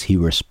because he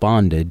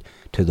responded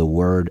to the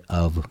Word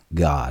of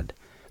God.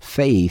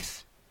 Faith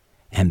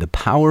and the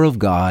power of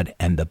God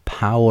and the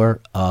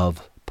power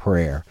of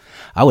prayer.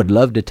 I would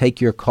love to take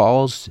your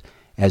calls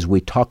as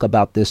we talk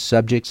about this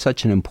subject,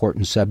 such an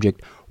important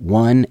subject.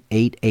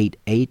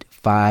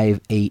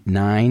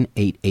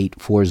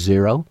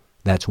 1-888-589-8840.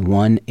 That's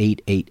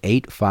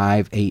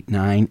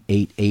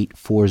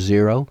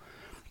 1-888-589-8840.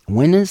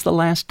 When is the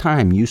last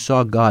time you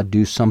saw God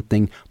do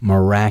something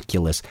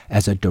miraculous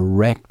as a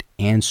direct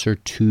answer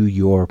to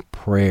your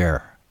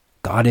prayer?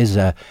 God is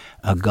a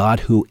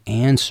God who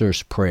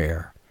answers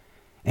prayer.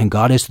 And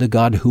God is the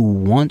God who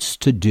wants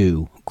to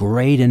do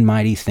great and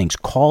mighty things.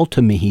 Call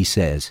to me, He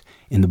says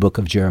in the book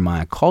of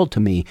Jeremiah. Call to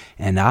me,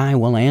 and I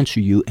will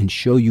answer you and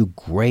show you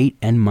great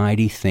and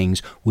mighty things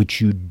which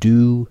you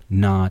do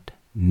not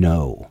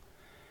know.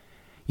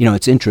 You know,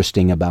 it's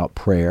interesting about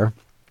prayer.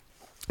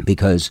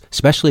 because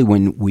especially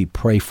when we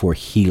pray for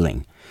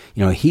healing,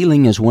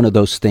 healing is one of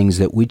those things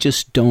that we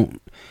just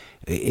don't,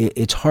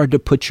 it's hard to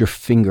put your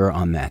finger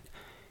on that.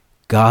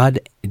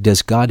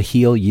 Does God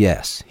heal?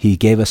 Yes. He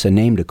gave us a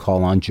name to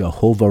call on,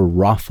 Jehovah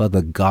Rapha,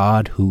 the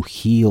God who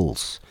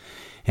heals.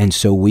 And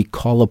so we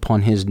call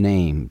upon his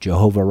name,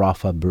 Jehovah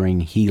Rapha, bring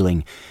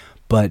healing.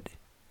 But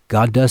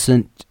God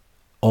doesn't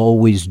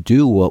always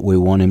do what we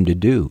want him to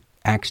do.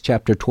 Acts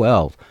chapter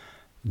 12,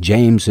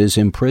 James is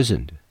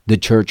imprisoned. The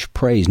church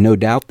prays. No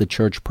doubt the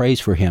church prays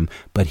for him,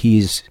 but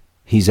he's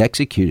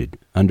executed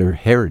under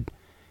Herod.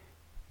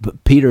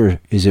 But Peter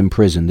is in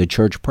prison. The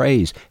church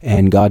prays,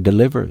 and God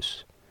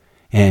delivers.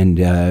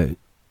 And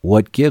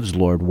what gives,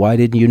 Lord? Why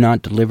did you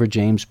not deliver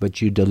James,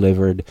 but you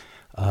delivered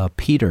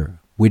Peter?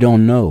 We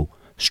don't know.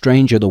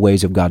 Strange are the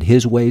ways of God.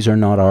 His ways are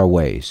not our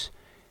ways,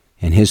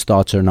 and his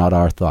thoughts are not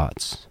our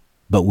thoughts.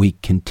 But we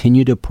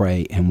continue to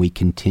pray, and we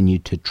continue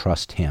to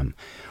trust him.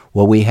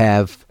 Well, we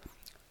have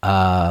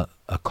a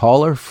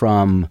caller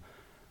from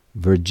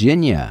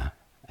Virginia,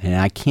 and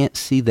I can't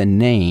see the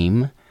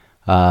name.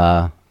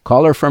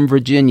 Caller from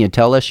Virginia,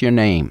 tell us your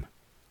name.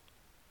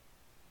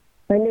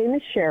 My name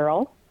is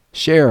Cheryl.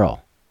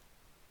 Cheryl.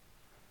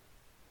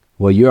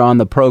 Well, you're on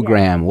the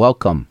program. Yeah.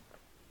 Welcome.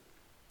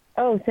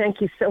 Oh, thank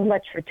you so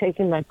much for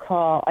taking my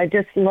call. I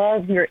just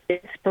love your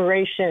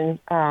inspiration,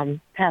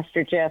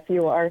 Pastor Jeff.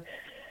 You are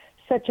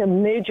such a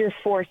major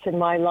force in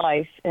my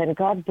life, and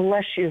God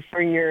bless you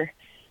for your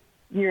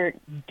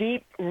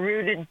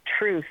deep-rooted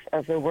truth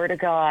of the Word of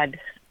God.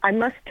 I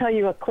must tell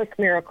you a quick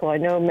miracle. I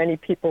know many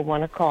people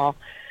want to call.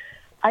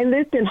 I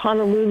lived in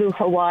Honolulu,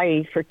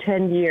 Hawaii for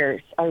 10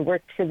 years. I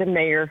worked for the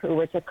mayor, who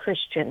was a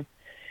Christian.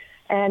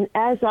 And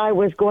as I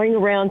was going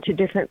around to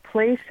different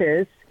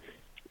places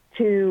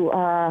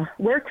to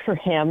work for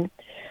him,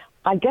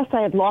 I guess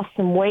I had lost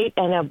some weight,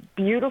 and a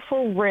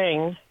beautiful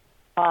ring,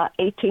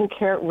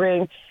 18-karat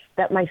ring,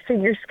 that my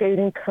figure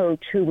skating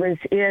coach, who was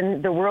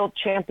in the World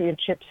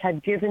Championships,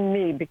 had given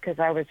me because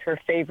I was her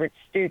favorite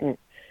student.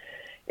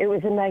 It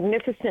was a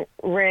magnificent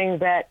ring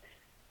that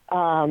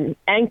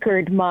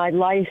anchored my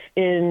life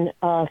in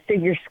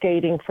figure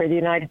skating for the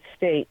United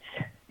States.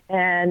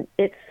 And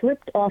it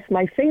slipped off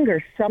my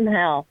finger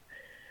somehow.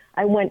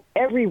 I went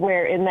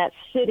everywhere in that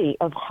city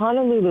of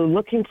Honolulu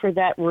looking for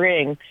that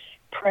ring,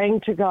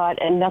 praying to God,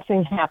 and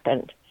nothing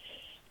happened.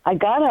 I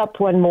got up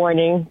one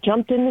morning,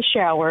 jumped in the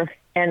shower,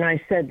 and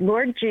I said,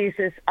 Lord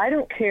Jesus, I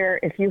don't care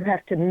if you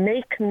have to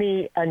make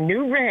me a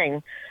new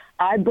ring.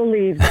 I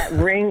believe that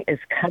ring is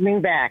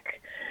coming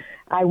back.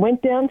 I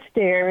went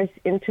downstairs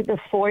into the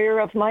foyer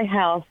of my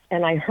house,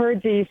 and I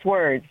heard these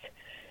words,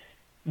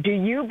 do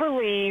you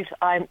believe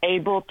I'm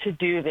able to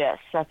do this?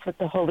 That's what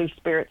the Holy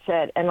Spirit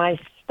said. And I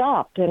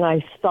stopped, and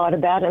I thought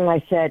about it, and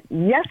I said,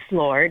 yes,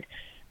 Lord.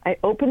 I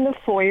opened the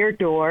foyer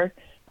door.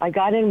 I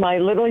got in my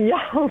little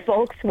yellow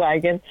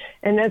Volkswagen,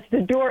 and as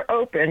the door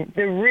opened,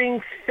 the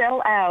ring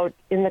fell out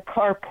in the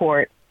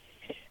carport.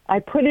 I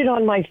put it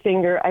on my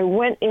finger. I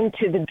went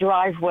into the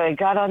driveway,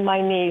 got on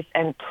my knees,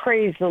 and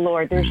praised the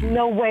Lord. There's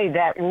no way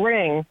that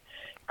ring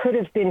could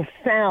have been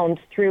found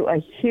through a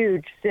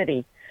huge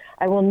city.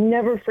 I will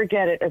never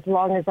forget it as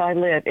long as I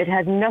live. It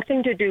had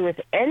nothing to do with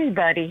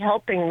anybody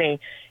helping me.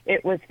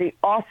 It was the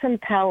awesome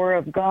power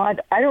of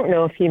God. I don't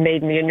know if he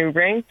made me a new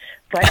ring,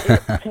 but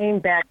it came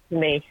back to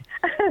me.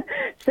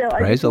 So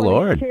I just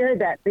want to share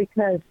that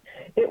because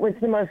it was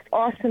the most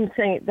awesome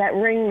thing. That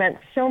ring meant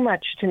so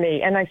much to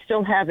me, and I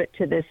still have it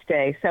to this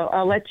day. So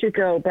I'll let you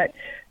go, but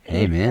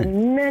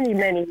Amen. Many,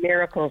 many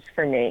miracles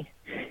for me.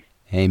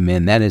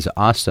 Amen. That is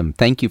awesome.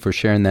 Thank you for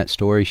sharing that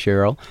story,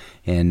 Cheryl.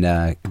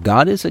 And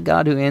God is a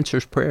God who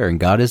answers prayer,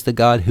 and God is the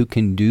God who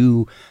can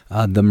do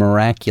the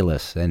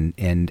miraculous.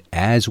 And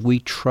as we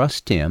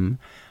trust him,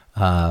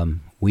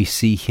 we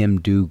see him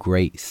do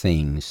great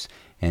things.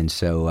 And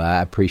so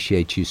I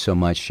appreciate you so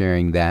much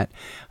sharing that.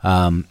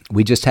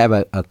 We just have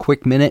a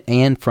quick minute.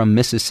 Ann from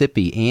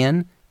Mississippi.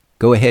 Ann,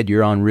 go ahead.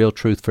 You're on Real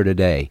Truth for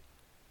Today.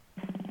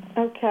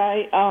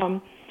 Okay.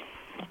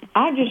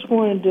 I just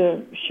wanted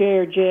to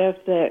share,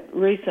 Jeff, that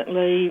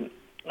recently,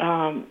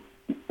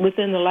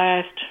 within the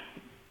last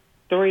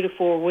 3 to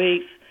 4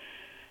 weeks,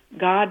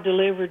 God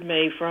delivered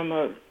me from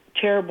a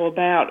terrible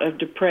bout of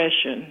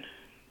depression.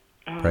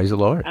 Praise the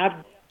Lord.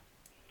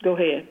 Go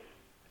ahead.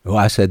 Well,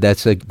 I said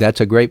that's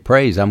a great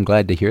praise. I'm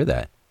glad to hear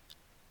that.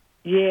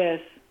 Yes,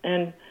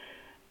 and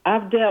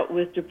I've dealt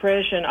with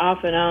depression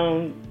off and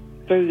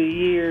on through the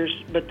years,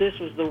 but this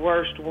was the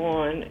worst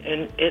one,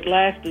 and it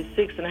lasted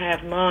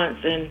 6.5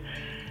 months, and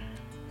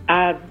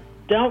I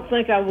don't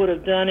think I would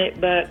have done it,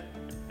 but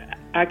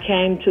I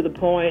came to the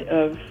point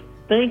of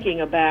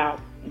thinking about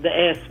the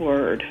S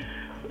word.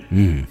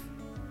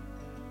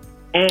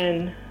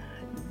 And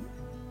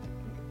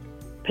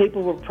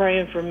people were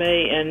praying for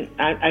me, and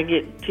I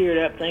get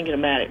teared up thinking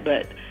about it,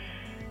 but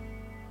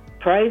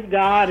praise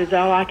God is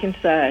all I can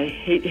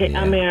say.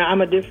 I mean,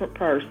 I'm a different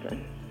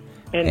person.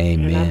 And,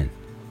 Amen.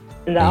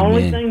 And the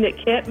only thing that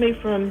kept me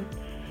from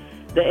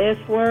the S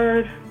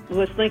word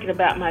was thinking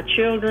about my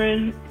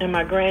children and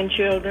my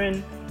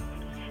grandchildren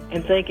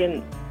and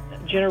thinking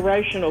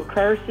generational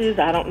curses.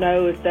 I don't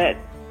know if that's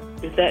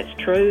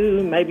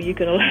true. Maybe you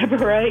can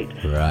elaborate.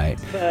 Right.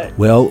 But,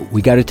 well,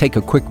 we got to take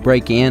a quick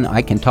break in.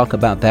 I can talk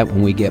about that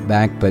when we get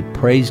back, but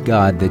praise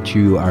God that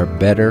you are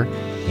better,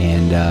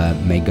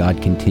 and may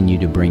God continue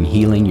to bring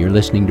healing. You're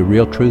listening to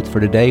Real Truth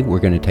for today. We're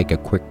going to take a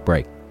quick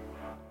break.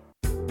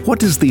 What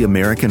does the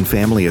American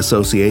Family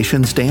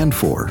Association stand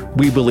for?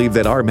 We believe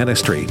that our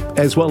ministry,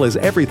 as well as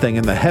everything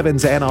in the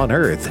heavens and on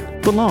earth,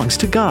 belongs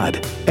to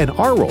God, and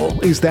our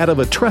role is that of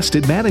a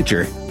trusted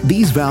manager.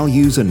 These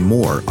values and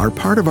more are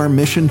part of our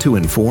mission to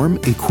inform,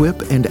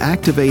 equip, and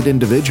activate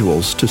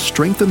individuals to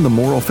strengthen the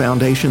moral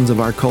foundations of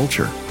our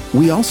culture.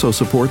 We also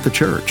support the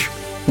church.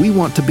 We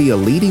want to be a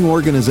leading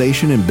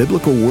organization in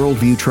biblical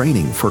worldview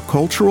training for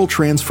cultural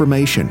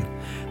transformation.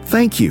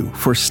 Thank you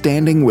for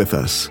standing with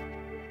us.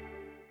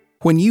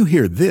 When you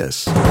hear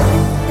this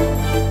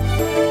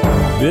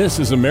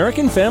is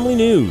American Family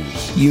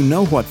News. You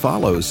know what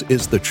follows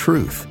is the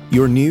truth.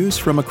 Your news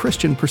from a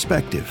Christian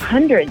perspective.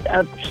 Hundreds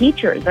of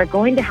teachers are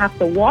going to have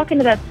to walk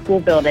into that school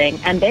building,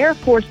 and they are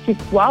forced to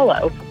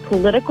swallow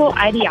political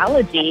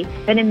ideology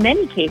that in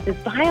many cases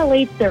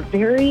violates their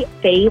very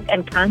faith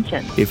and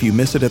conscience. If you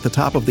miss it at the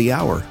top of the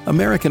hour,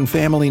 American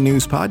Family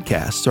News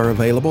podcasts are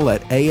available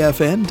at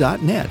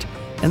afn.net.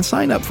 And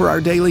sign up for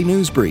our daily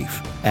news brief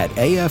at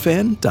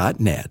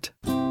afn.net.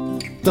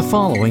 The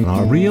following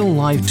are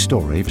real-life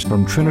stories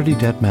from Trinity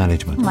Debt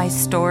Management. My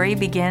story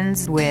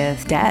begins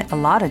with debt, a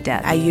lot of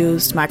debt. I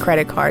used my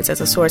credit cards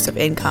as a source of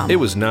income. It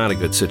was not a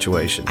good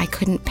situation. I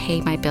couldn't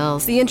pay my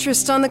bills. The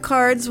interest on the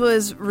cards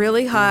was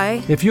really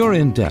high. If you're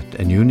in debt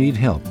and you need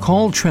help,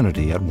 call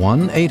Trinity at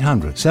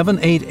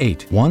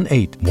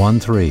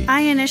 1-800-788-1813.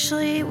 I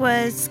initially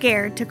was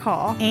scared to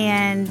call,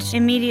 and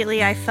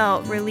immediately I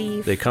felt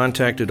relief. They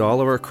contacted all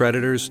of our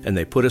creditors, and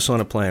they put us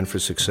on a plan for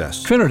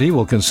success. Trinity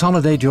will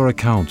consolidate your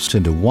accounts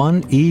into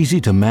one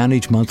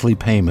easy-to-manage monthly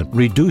payment,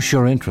 reduce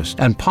your interest,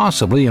 and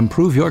possibly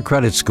improve your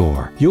credit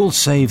score. You'll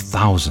save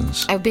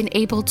thousands. I've been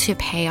able to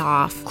pay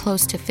off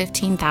close to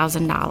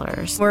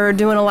 $15,000. We're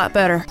doing a lot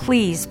better.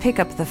 Please pick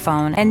up the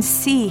phone and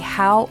see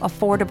how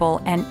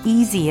affordable and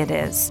easy it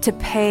is to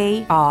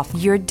pay off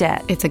your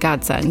debt. It's a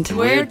godsend.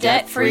 We're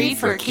debt-free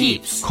for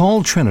keeps.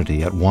 Call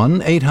Trinity at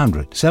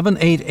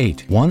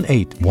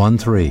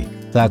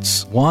 1-800-788-1813.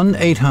 That's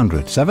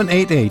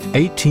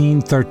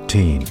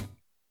 1-800-788-1813.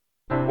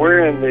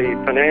 We're in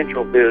the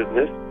financial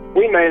business.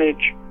 We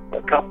manage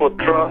a couple of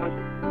trusts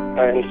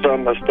and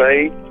some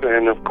estates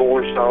and, of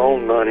course, our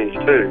own monies,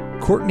 too.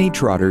 Courtney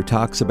Trotter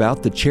talks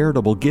about the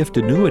charitable gift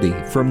annuity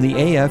from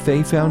the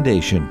AFA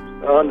Foundation.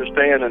 I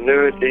understand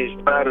annuities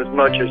about as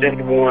much as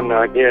anyone,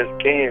 I guess,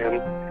 can.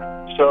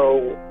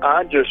 So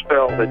I just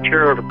felt the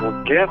charitable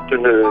gift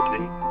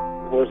annuity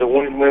was a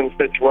win-win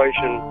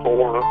situation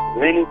for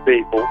many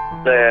people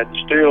that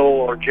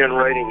still are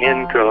generating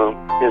income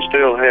and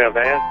still have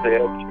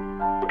assets.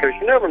 Because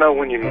you never know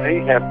when you may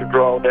have to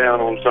draw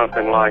down on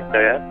something like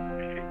that.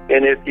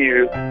 And if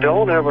you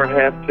don't ever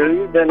have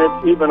to, then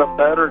it's even a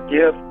better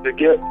gift to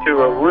get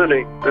to a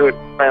really good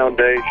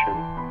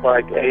foundation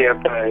like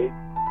AFA.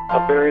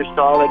 A very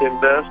solid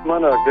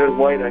investment, a good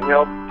way to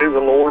help do the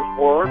Lord's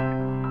work,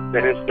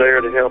 and it's there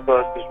to help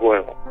us as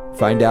well.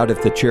 Find out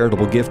if the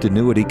charitable gift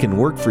annuity can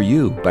work for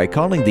you by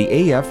calling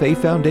the AFA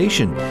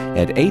Foundation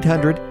at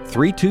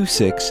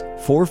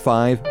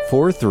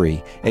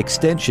 800-326-4543,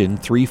 extension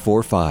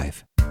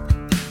 345.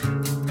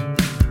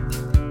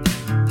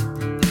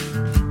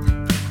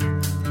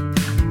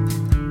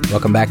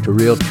 Welcome back to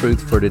Real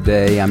Truth for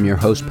today. I'm your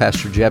host,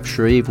 Pastor Jeff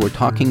Shreve. We're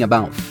talking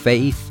about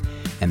faith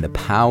and the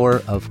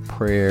power of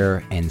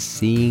prayer and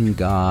seeing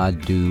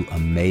God do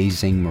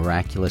amazing,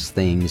 miraculous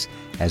things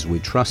as we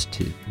trust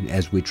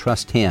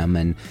Him.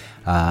 And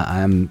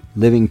I'm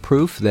living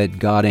proof that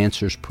God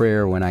answers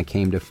prayer. When I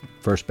came to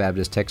First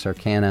Baptist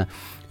Texarkana,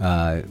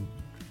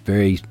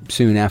 very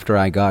soon after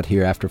I got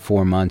here, after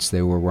 4 months,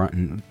 the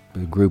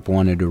group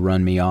wanted to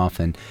run me off,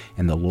 and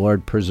the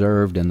Lord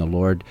preserved, and the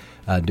Lord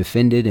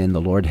defended, and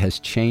the Lord has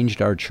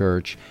changed our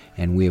church,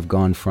 and we have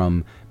gone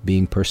from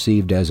being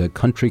perceived as a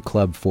country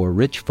club for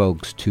rich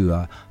folks to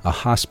a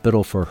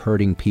hospital for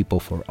hurting people,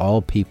 for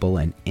all people,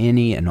 and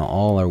any and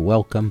all are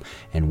welcome,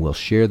 and we'll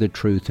share the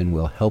truth and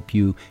we'll help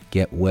you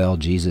get well.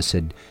 Jesus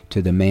said to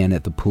the man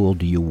at the pool,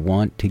 "Do you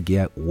want to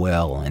get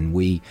well?" And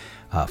we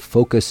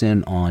focus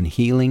in on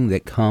healing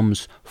that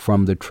comes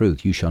from the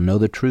truth. You shall know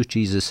the truth,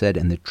 Jesus said,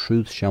 and the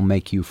truth shall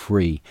make you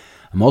free.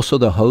 I'm also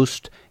the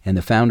host and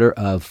the founder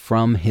of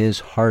From His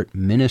Heart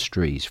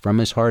Ministries. From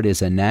His Heart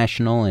is a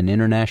national and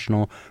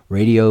international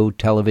radio,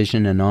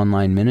 television, and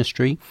online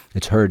ministry.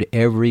 It's heard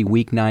every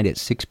weeknight at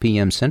 6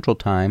 p.m. Central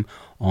Time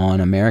on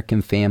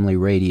American Family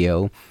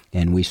Radio.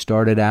 And we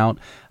started out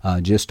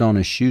just on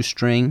a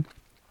shoestring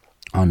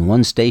on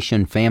one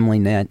station,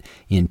 FamilyNet,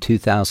 in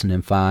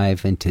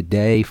 2005. And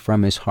today,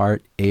 From His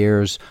Heart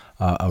airs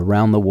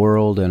around the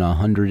world in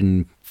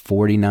 140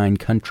 49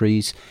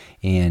 countries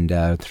and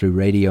through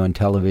radio and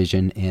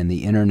television and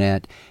the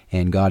internet.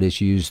 And God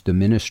has used the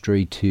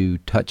ministry to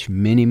touch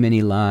many,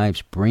 many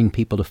lives, bring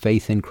people to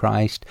faith in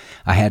Christ.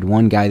 I had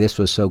one guy, this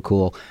was so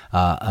cool,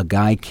 a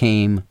guy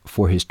came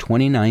for his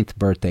 29th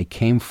birthday,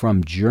 came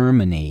from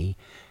Germany,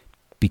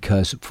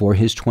 because for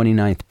his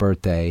 29th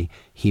birthday,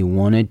 he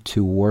wanted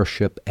to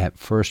worship at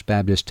First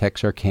Baptist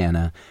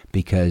Texarkana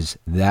because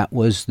that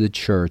was the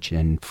church,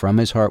 and from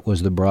his heart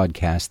was the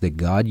broadcast that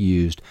God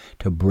used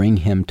to bring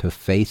him to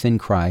faith in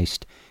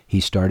Christ. He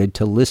started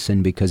to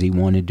listen because he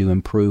wanted to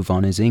improve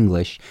on his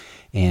English,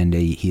 and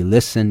he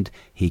listened,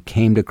 he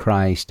came to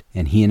Christ,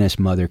 and he and his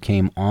mother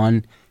came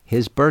on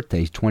his birthday,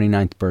 his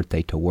 29th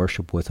birthday, to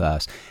worship with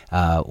us.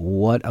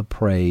 What a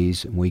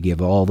praise. We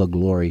give all the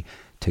glory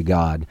to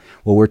God.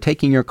 Well, we're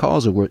taking your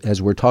calls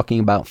as we're talking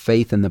about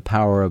faith and the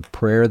power of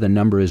prayer. The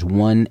number is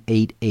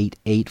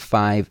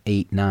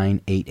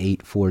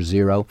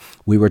 1-888-589-8840.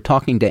 We were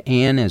talking to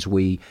Ann as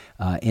we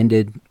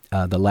ended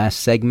the last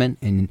segment,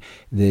 and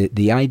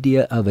the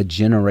idea of a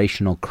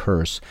generational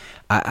curse.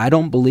 I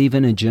don't believe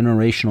in a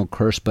generational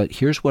curse, but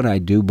here's what I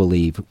do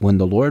believe. When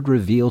the Lord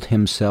revealed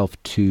himself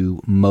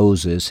to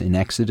Moses in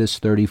Exodus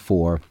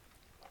 34,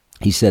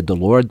 he said, the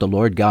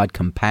Lord God,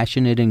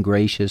 compassionate and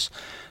gracious,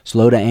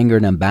 slow to anger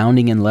and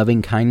abounding in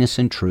loving kindness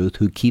and truth,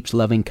 who keeps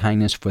loving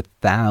kindness for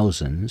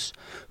thousands,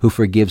 who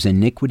forgives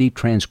iniquity,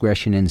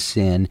 transgression, and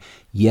sin,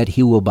 yet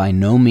he will by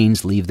no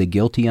means leave the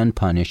guilty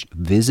unpunished,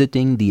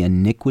 visiting the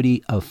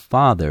iniquity of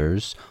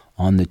fathers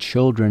on the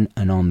children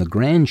and on the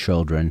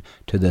grandchildren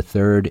to the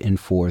third and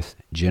fourth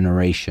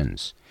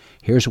generations.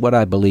 Here's what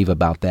I believe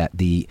about that,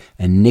 the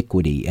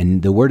iniquity.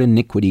 And the word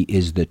iniquity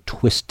is the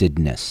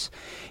twistedness.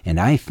 And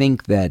I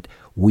think that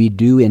we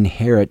do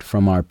inherit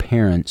from our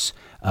parents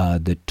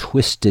the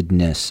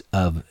twistedness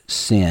of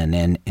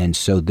sin. And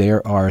so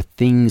there are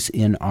things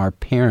in our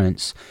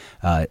parents,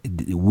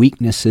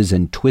 weaknesses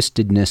and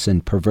twistedness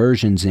and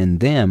perversions in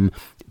them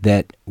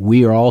that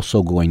we are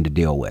also going to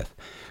deal with.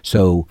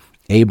 So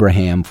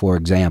Abraham, for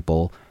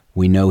example,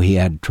 we know he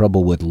had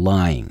trouble with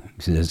lying.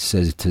 It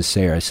says to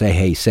Sarah,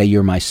 say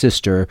you're my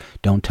sister,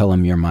 don't tell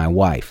him you're my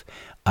wife.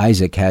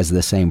 Isaac has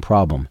the same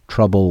problem,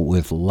 trouble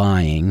with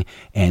lying.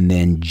 And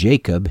then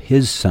Jacob,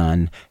 his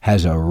son,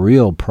 has a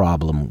real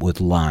problem with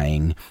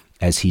lying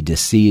as he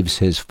deceives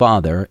his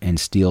father and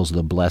steals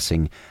the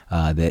blessing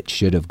that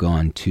should have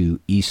gone to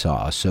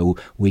Esau. So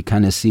we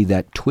kind of see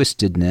that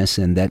twistedness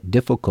and that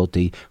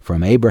difficulty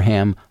from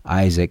Abraham,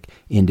 Isaac,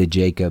 into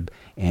Jacob,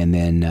 and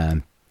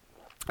then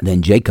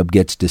Jacob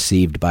gets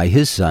deceived by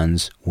his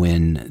sons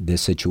when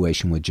this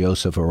situation with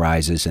Joseph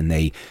arises, and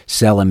they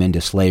sell him into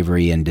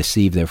slavery and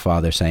deceive their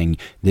father, saying,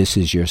 this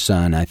is your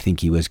son. I think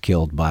he was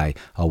killed by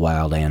a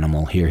wild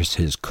animal. Here's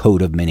his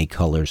coat of many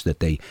colors that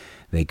they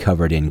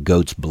covered in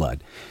goat's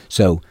blood.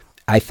 So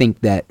I think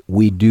that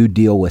we do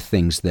deal with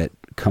things that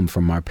come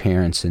from our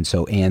parents, and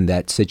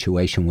that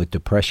situation with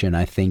depression,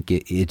 I think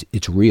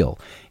it's real,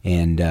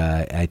 and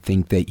I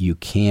think that you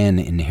can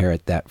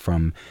inherit that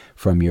from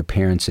your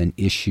parents, and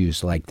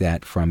issues like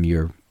that from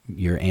your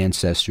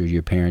ancestors,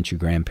 your parents, your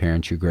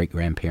grandparents, your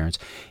great-grandparents,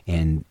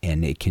 and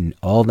it can,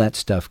 all that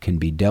stuff can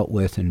be dealt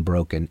with and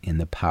broken in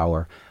the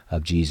power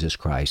of Jesus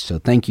Christ. So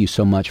thank you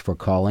so much for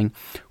calling.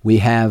 We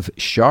have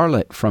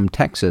Charlotte from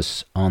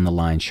Texas on the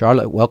line.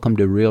 Charlotte, welcome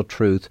to Real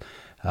Truth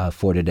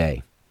for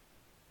today.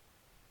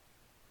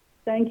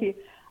 Thank you.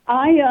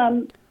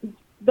 The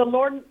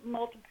Lord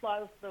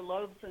multiplies the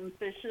loaves and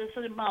fishes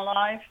in my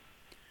life.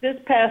 This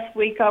past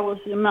week, I was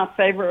in my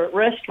favorite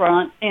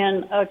restaurant,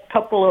 and a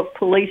couple of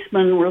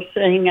policemen were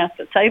sitting at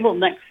the table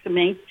next to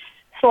me.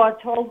 So I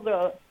told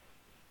the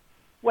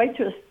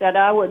waitress that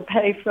I would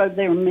pay for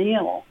their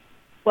meal.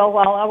 Well,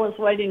 while I was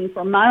waiting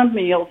for my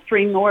meal,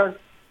 3 more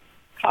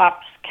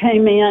cops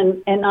came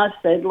in, and I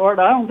said, Lord,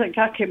 I don't think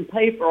I can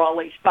pay for all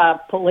these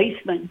 5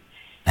 policemen.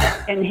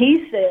 And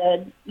he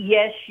said,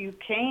 yes, you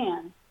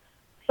can.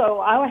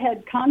 So I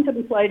had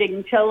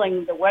contemplating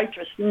telling the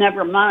waitress,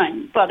 never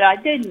mind, but I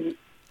didn't.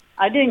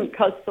 I didn't,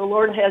 because the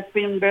Lord has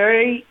been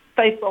very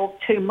faithful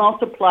to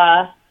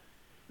multiply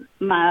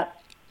my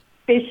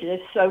fishes,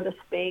 so to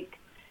speak.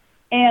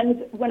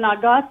 And when I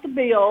got the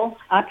bill,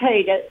 I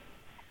paid it.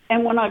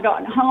 And when I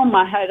got home,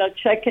 I had a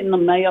check in the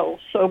mail.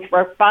 So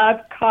for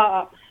 5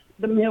 cops,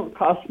 the meal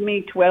cost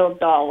me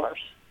 $12.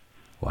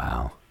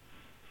 Wow.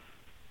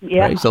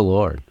 Yeah. Praise the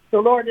Lord. The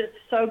Lord is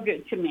so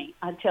good to me,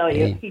 I tell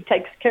you. He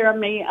takes care of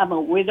me. I'm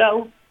a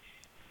widow.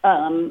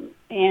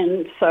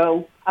 And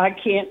so I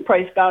can't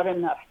praise God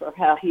enough for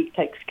how he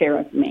takes care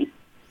of me.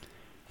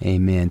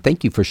 Amen.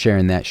 Thank you for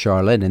sharing that,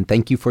 Charlotte, and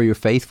thank you for your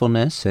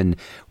faithfulness. And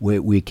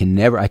we can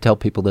never, I tell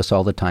people this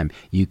all the time,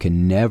 you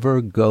can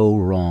never go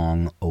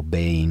wrong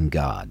obeying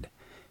God.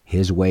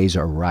 His ways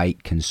are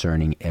right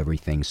concerning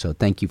everything. So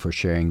thank you for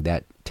sharing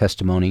that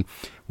testimony.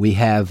 We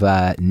have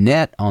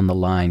Net on the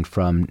line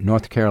from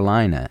North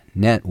Carolina.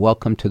 Net,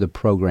 welcome to the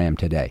program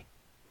today.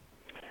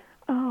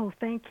 Oh,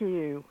 thank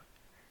you.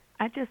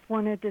 I just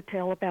wanted to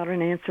tell about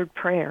an answered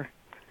prayer.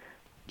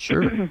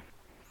 Sure.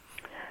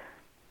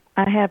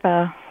 I have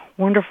a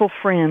wonderful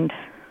friend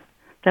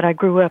that I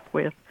grew up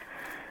with.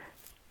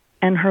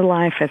 And her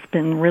life has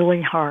been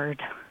really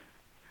hard.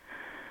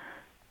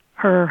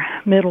 Her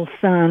middle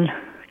son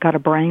got a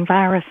brain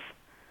virus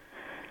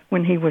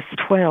when he was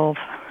 12.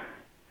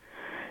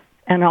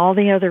 And all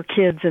the other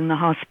kids in the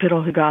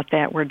hospital who got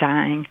that were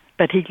dying.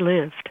 But he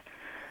lived.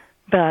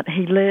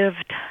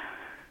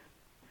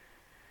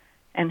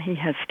 And he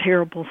has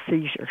terrible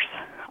seizures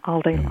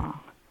all day long.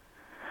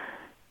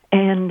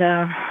 And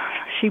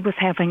she was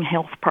having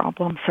health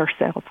problems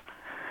herself.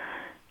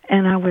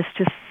 And I was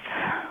just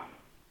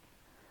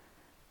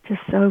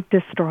so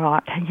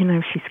distraught. You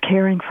know, she's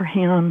caring for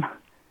him.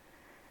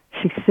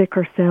 She's sick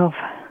herself.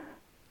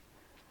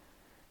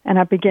 And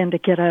I began to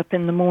get up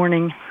in the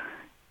morning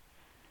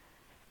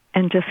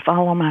and just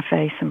fall on my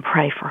face and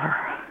pray for her.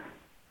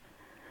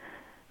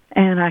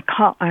 And I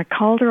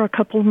called her a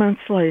couple of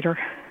months later,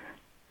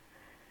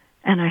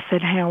 and I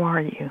said, "How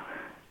are you?"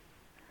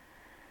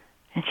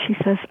 And she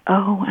says,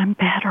 "Oh, I'm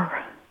better."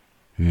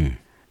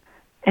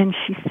 And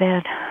she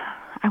said,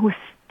 "I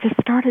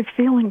just started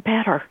feeling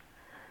better."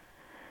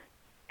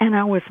 And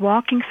I was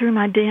walking through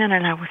my den,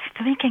 and I was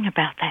thinking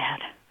about that.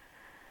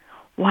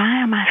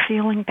 Why am I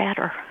feeling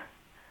better?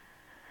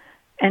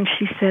 And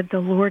she said the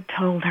Lord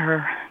told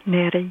her,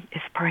 "Nettie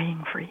is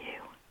praying for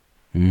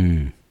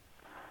you."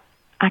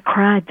 I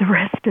cried the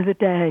rest of the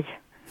day,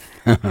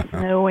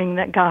 knowing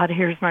that God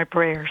hears my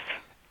prayers.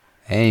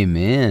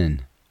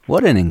 Amen.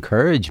 What an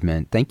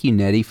encouragement. Thank you,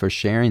 Nettie, for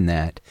sharing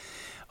that.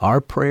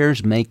 Our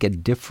prayers make a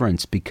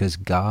difference because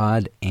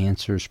God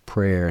answers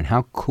prayer. And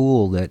how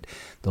cool that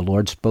the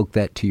Lord spoke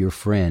that to your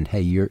friend.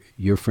 Hey,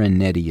 your friend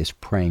Nettie is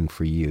praying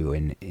for you,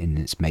 and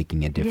it's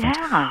making a difference.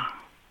 Yeah.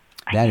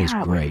 That is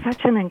great. It was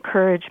such an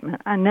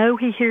encouragement. I know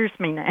He hears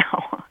me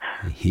now.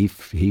 He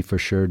for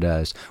sure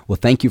does. Well,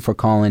 thank you for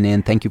calling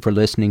in. Thank you for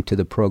listening to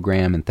the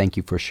program, and thank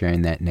you for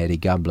sharing that, Nettie.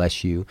 God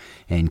bless you,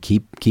 and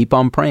keep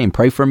on praying.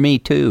 Pray for me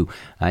too.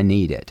 I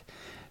need it.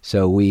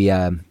 So we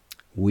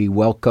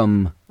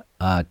welcome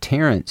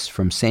Terrence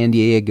from San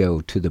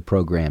Diego to the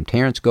program.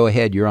 Terrence, go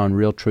ahead. You're on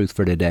Real Truth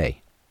for Today.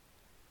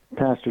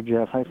 Pastor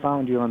Jeff, I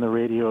found you on the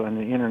radio and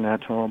the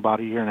internet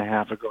about a year and a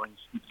half ago, and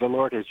the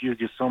Lord has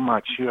used you so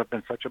much. You have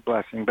been such a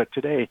blessing. But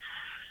today,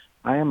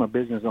 I am a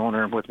business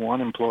owner with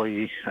one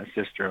employee, a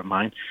sister of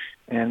mine,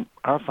 and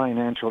our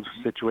financial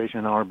situation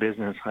in our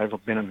business, I've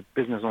been a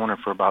business owner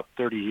for about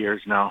 30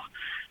 years now,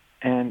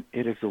 and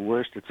it is the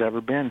worst it's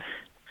ever been.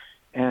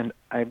 And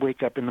I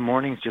wake up in the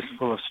mornings just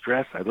full of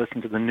stress. I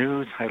listen to the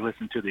news. I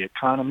listen to the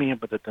economy,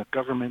 but that the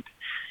government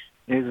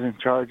is in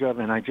charge of,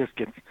 and I just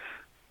get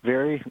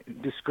very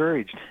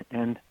discouraged.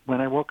 And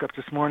when I woke up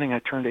this morning, I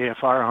turned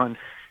AFR on,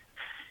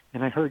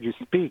 and I heard you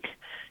speak,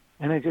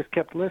 and I just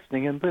kept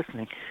listening and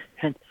listening.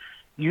 And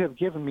you have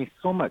given me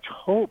so much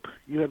hope.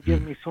 You have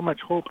given me so much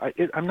hope.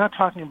 I'm not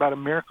talking about a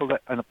miracle,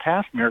 a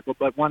past miracle,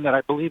 but one that I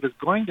believe is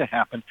going to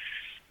happen.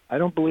 I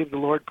don't believe the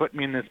Lord put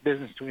me in this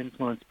business to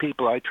influence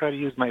people. I try to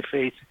use my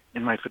faith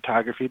in my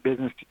photography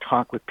business to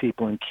talk with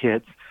people and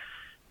kids.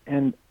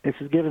 And this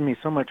has given me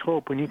so much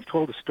hope. When you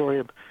told the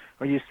story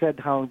or you said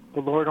how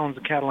the Lord owns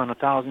the cattle on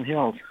 1,000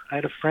 hills. I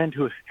had a friend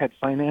who had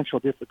financial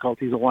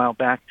difficulties a while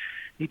back.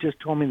 He just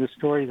told me the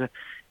story that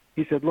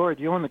he said, "Lord,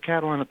 you own the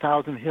cattle on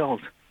 1,000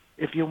 hills.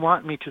 If you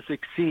want me to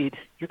succeed,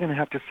 you're going to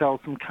have to sell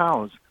some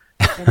cows."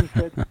 And he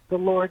said, the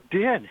Lord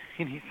did.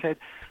 And he said,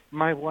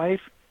 my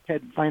wife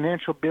had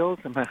financial bills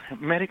and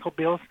medical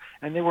bills,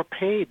 and they were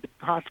paid.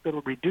 The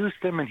hospital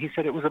reduced them, and he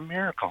said it was a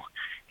miracle.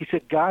 He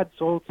said, God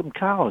sold some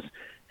cows.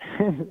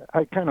 And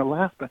I kind of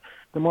laughed, but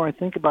the more I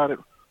think about it,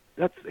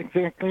 that's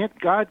exactly it.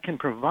 God can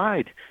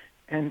provide.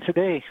 And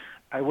today,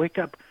 I wake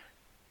up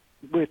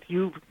with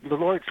you, the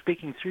Lord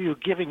speaking through you,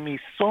 giving me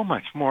so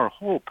much more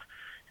hope.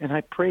 And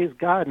I praise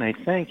God, and I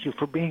thank you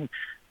for being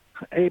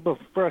able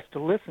for us to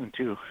listen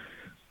to.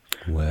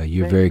 Well,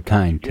 you're very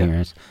kind,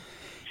 Terrence.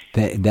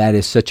 That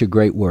is such a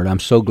great word. I'm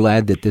so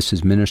glad that this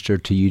is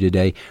ministered to you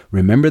today.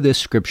 Remember this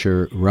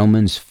scripture,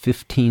 Romans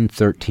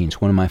 15:13.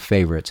 It's one of my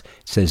favorites.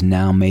 It says,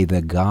 "Now may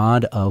the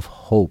God of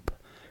hope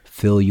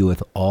fill you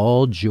with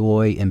all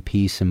joy and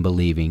peace in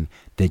believing,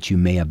 that you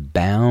may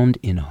abound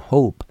in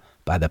hope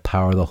by the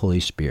power of the Holy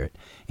Spirit."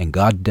 And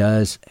God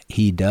does.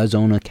 He does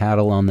own the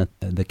cattle on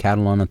the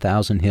cattle on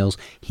 1,000 hills.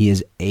 He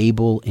is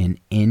able in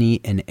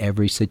any and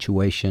every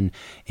situation.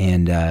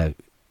 And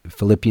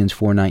Philippians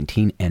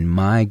 4:19, "And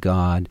my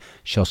God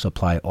shall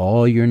supply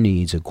all your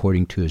needs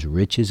according to his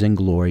riches and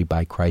glory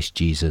by Christ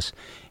Jesus."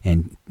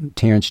 And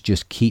Terrence,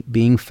 just keep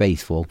being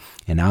faithful,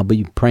 and I'll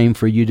be praying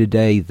for you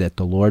today that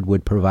the Lord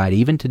would provide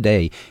even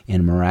today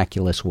in a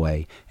miraculous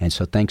way. And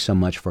so thanks so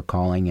much for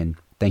calling, and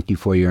thank you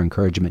for your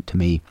encouragement to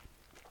me.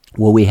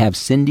 Well, we have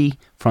Cindy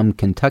from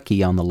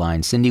Kentucky on the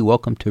line. Cindy,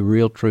 welcome to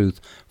Real Truth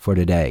for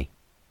Today.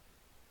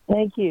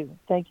 Thank you.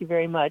 Thank you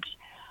very much.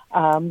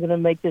 I'm going to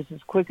make this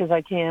as quick as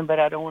I can, but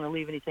I don't want to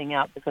leave anything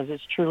out because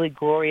it's truly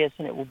glorious,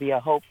 and it will be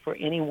a hope for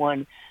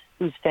anyone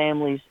whose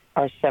families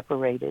are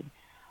separated.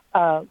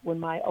 When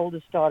my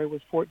oldest daughter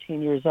was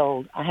 14 years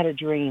old, I had a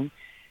dream,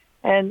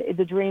 and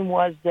the dream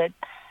was that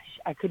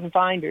I couldn't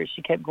find her.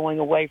 She kept going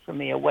away from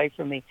me.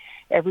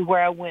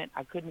 Everywhere I went,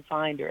 I couldn't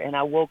find her. And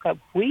I woke up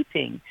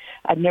weeping.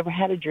 I'd never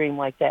had a dream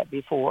like that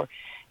before.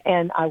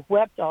 And I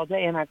wept all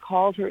day, and I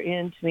called her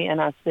in to me,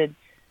 and I said,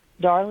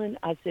 darling,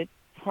 I said,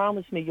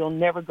 promise me you'll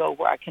never go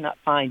where I cannot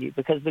find you,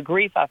 because the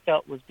grief I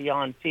felt was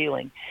beyond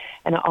feeling.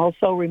 And I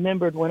also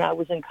remembered when I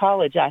was in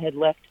college, I had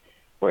left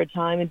for a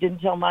time and didn't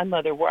tell my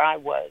mother where I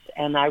was,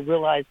 and I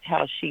realized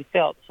how she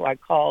felt, so I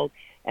called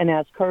and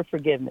asked her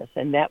forgiveness,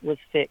 and that was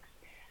fixed.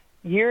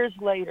 Years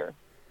later,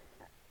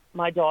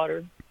 my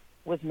daughter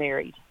was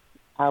married.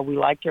 We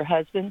liked her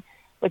husband,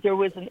 but there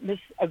was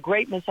a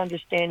great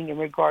misunderstanding in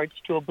regards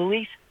to a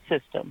belief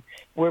system.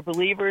 We're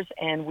believers,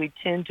 and we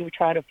tend to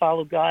try to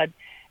follow God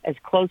as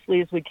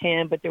closely as we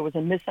can, but there was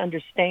a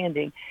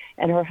misunderstanding,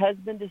 and her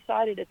husband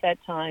decided at that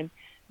time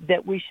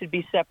that we should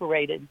be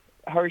separated.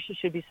 She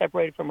should be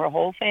separated from her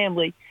whole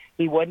family.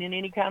 He wasn't in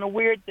any kind of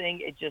weird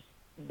thing. It just,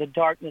 the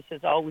darkness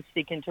is always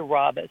seeking to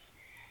rob us.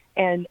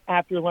 And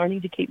after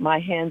learning to keep my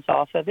hands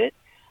off of it,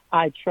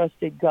 I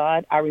trusted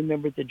God. I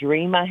remembered the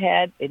dream I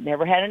had. It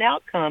never had an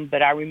outcome,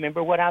 but I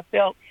remember what I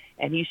felt,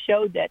 and he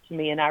showed that to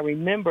me. And I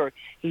remember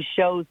he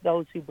shows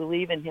those who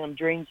believe in him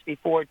dreams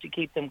before to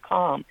keep them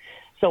calm.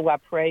 So I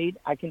prayed.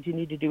 I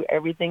continued to do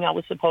everything I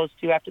was supposed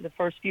to. After the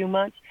first few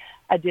months,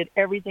 I did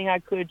everything I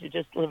could to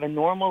just live a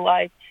normal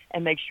life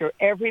and make sure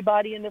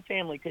everybody in the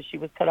family, because she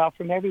was cut off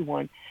from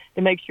everyone,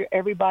 to make sure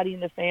everybody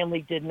in the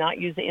family did not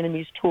use the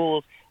enemy's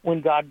tools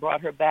when God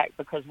brought her back,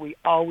 because we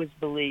always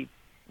believed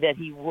that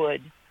he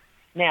would.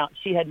 Now,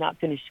 she had not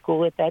finished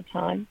school at that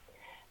time.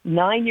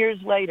 9 years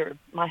later,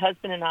 my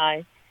husband and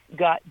I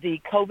got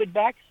the COVID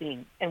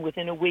vaccine, and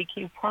within a week,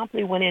 he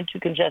promptly went into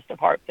congestive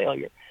heart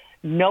failure.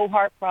 No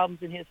heart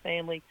problems in his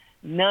family,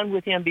 none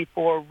with him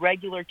before,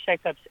 regular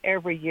checkups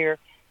every year,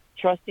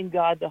 trusting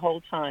God the whole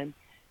time.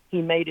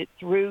 He made it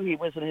through. He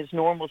wasn't his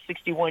normal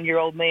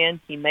 61-year-old man.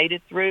 He made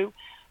it through.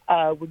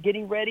 We're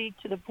getting ready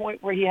to the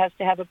point where he has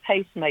to have a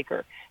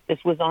pacemaker. This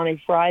was on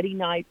a Friday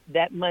night.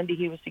 That Monday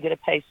he was to get a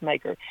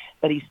pacemaker.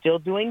 But he's still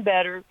doing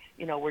better.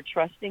 You know, we're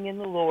trusting in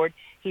the Lord.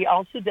 He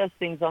also does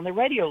things on the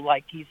radio,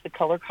 like he's the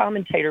color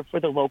commentator for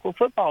the local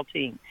football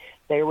team.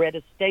 They were at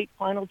a state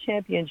final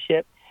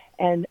championship,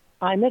 and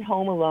I'm at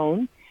home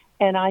alone,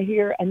 and I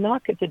hear a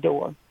knock at the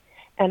door.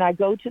 And I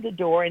go to the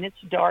door, and it's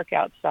dark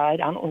outside.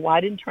 I don't know why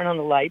I didn't turn on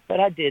the light, but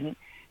I didn't.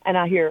 And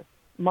I hear,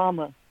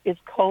 Mama, it's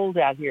cold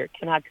out here.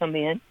 Can I come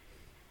in?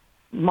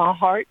 My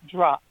heart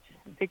dropped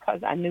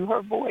because I knew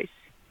her voice.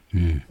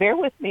 Bear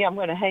with me. I'm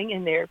going to hang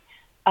in there.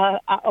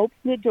 I opened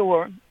the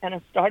door, and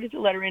I started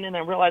to let her in, and I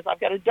realized I've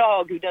got a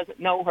dog who doesn't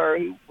know her,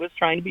 who was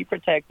trying to be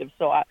protective.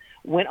 So I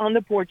went on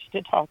the porch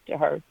to talk to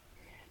her.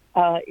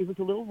 It was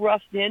a little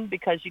rough then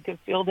because you could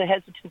feel the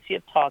hesitancy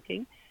of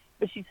talking.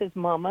 But she says,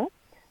 Mama,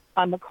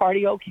 I'm a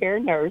cardio care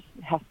nurse.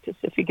 How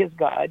specific is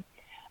God?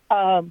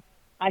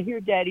 I hear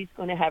Daddy's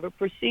going to have a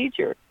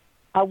procedure.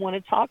 I want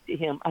to talk to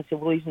him. I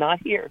said, well, he's not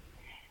here.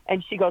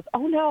 And she goes,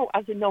 oh, no.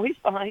 I said, no, he's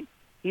fine.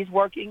 He's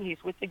working.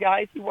 He's with the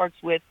guys he works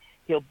with.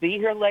 He'll be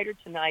here later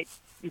tonight.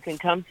 You can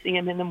come see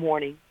him in the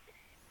morning.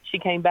 She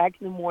came back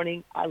in the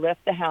morning. I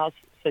left the house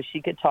so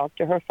she could talk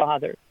to her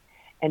father.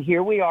 And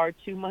here we are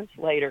 2 months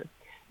later.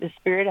 The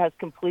spirit has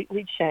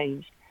completely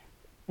changed.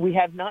 We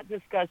have not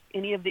discussed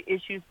any of the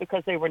issues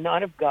because they were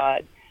not of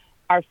God.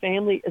 Our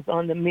family is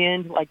on the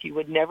mend like you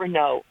would never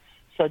know.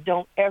 So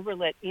don't ever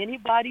let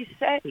anybody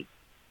say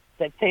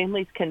that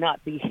families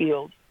cannot be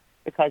healed,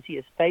 because he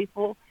is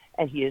faithful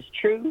and he is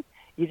true.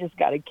 You just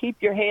got to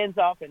keep your hands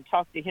off and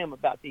talk to him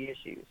about the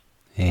issues.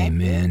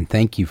 Amen.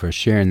 Thank you for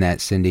sharing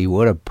that, Cindy.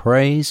 What a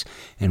praise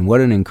and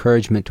what an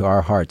encouragement to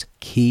our hearts.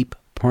 Keep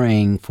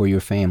praying for your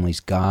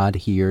families. God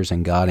hears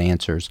and God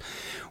answers.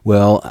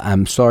 Well,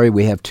 I'm sorry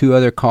we have two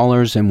other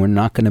callers and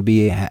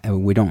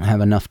we don't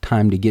have enough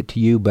time to get to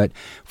you, but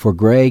for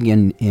Greg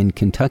in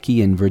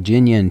Kentucky and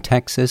Virginia and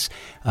Texas,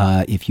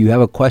 if you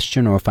have a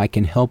question or if I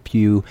can help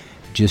you,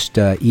 just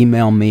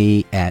email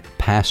me at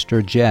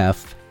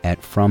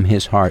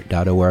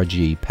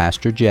pastorjeff@fromhisheart.org,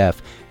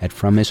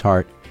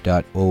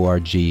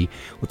 pastorjeff@fromhisheart.org.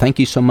 Well, thank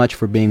you so much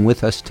for being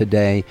with us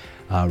today.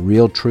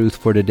 Real truth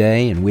for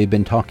today, and we've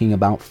been talking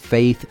about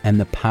faith and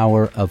the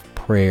power of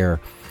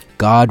prayer.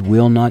 God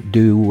will not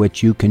do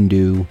what you can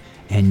do,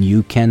 and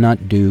you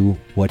cannot do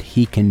what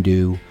he can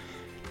do.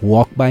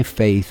 Walk by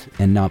faith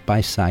and not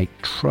by sight.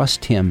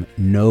 Trust him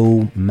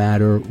no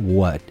matter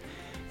what.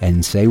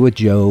 And say with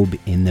Job,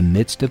 in the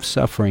midst of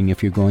suffering,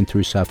 if you're going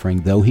through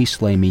suffering, though he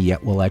slay me,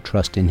 yet will I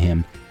trust in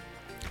him.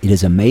 It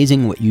is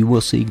amazing what you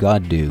will see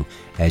God do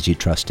as you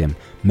trust him.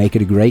 Make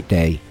it a great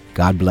day.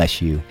 God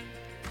bless you.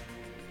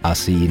 I'll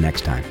see you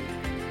next time.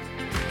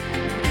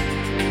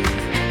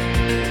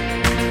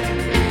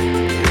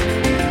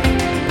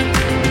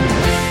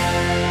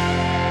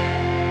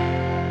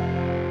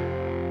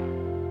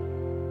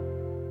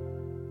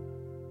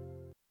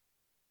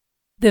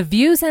 The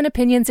views and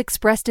opinions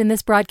expressed in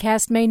this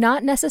broadcast may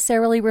not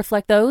necessarily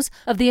reflect those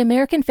of the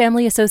American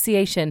Family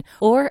Association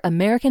or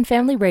American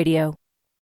Family Radio.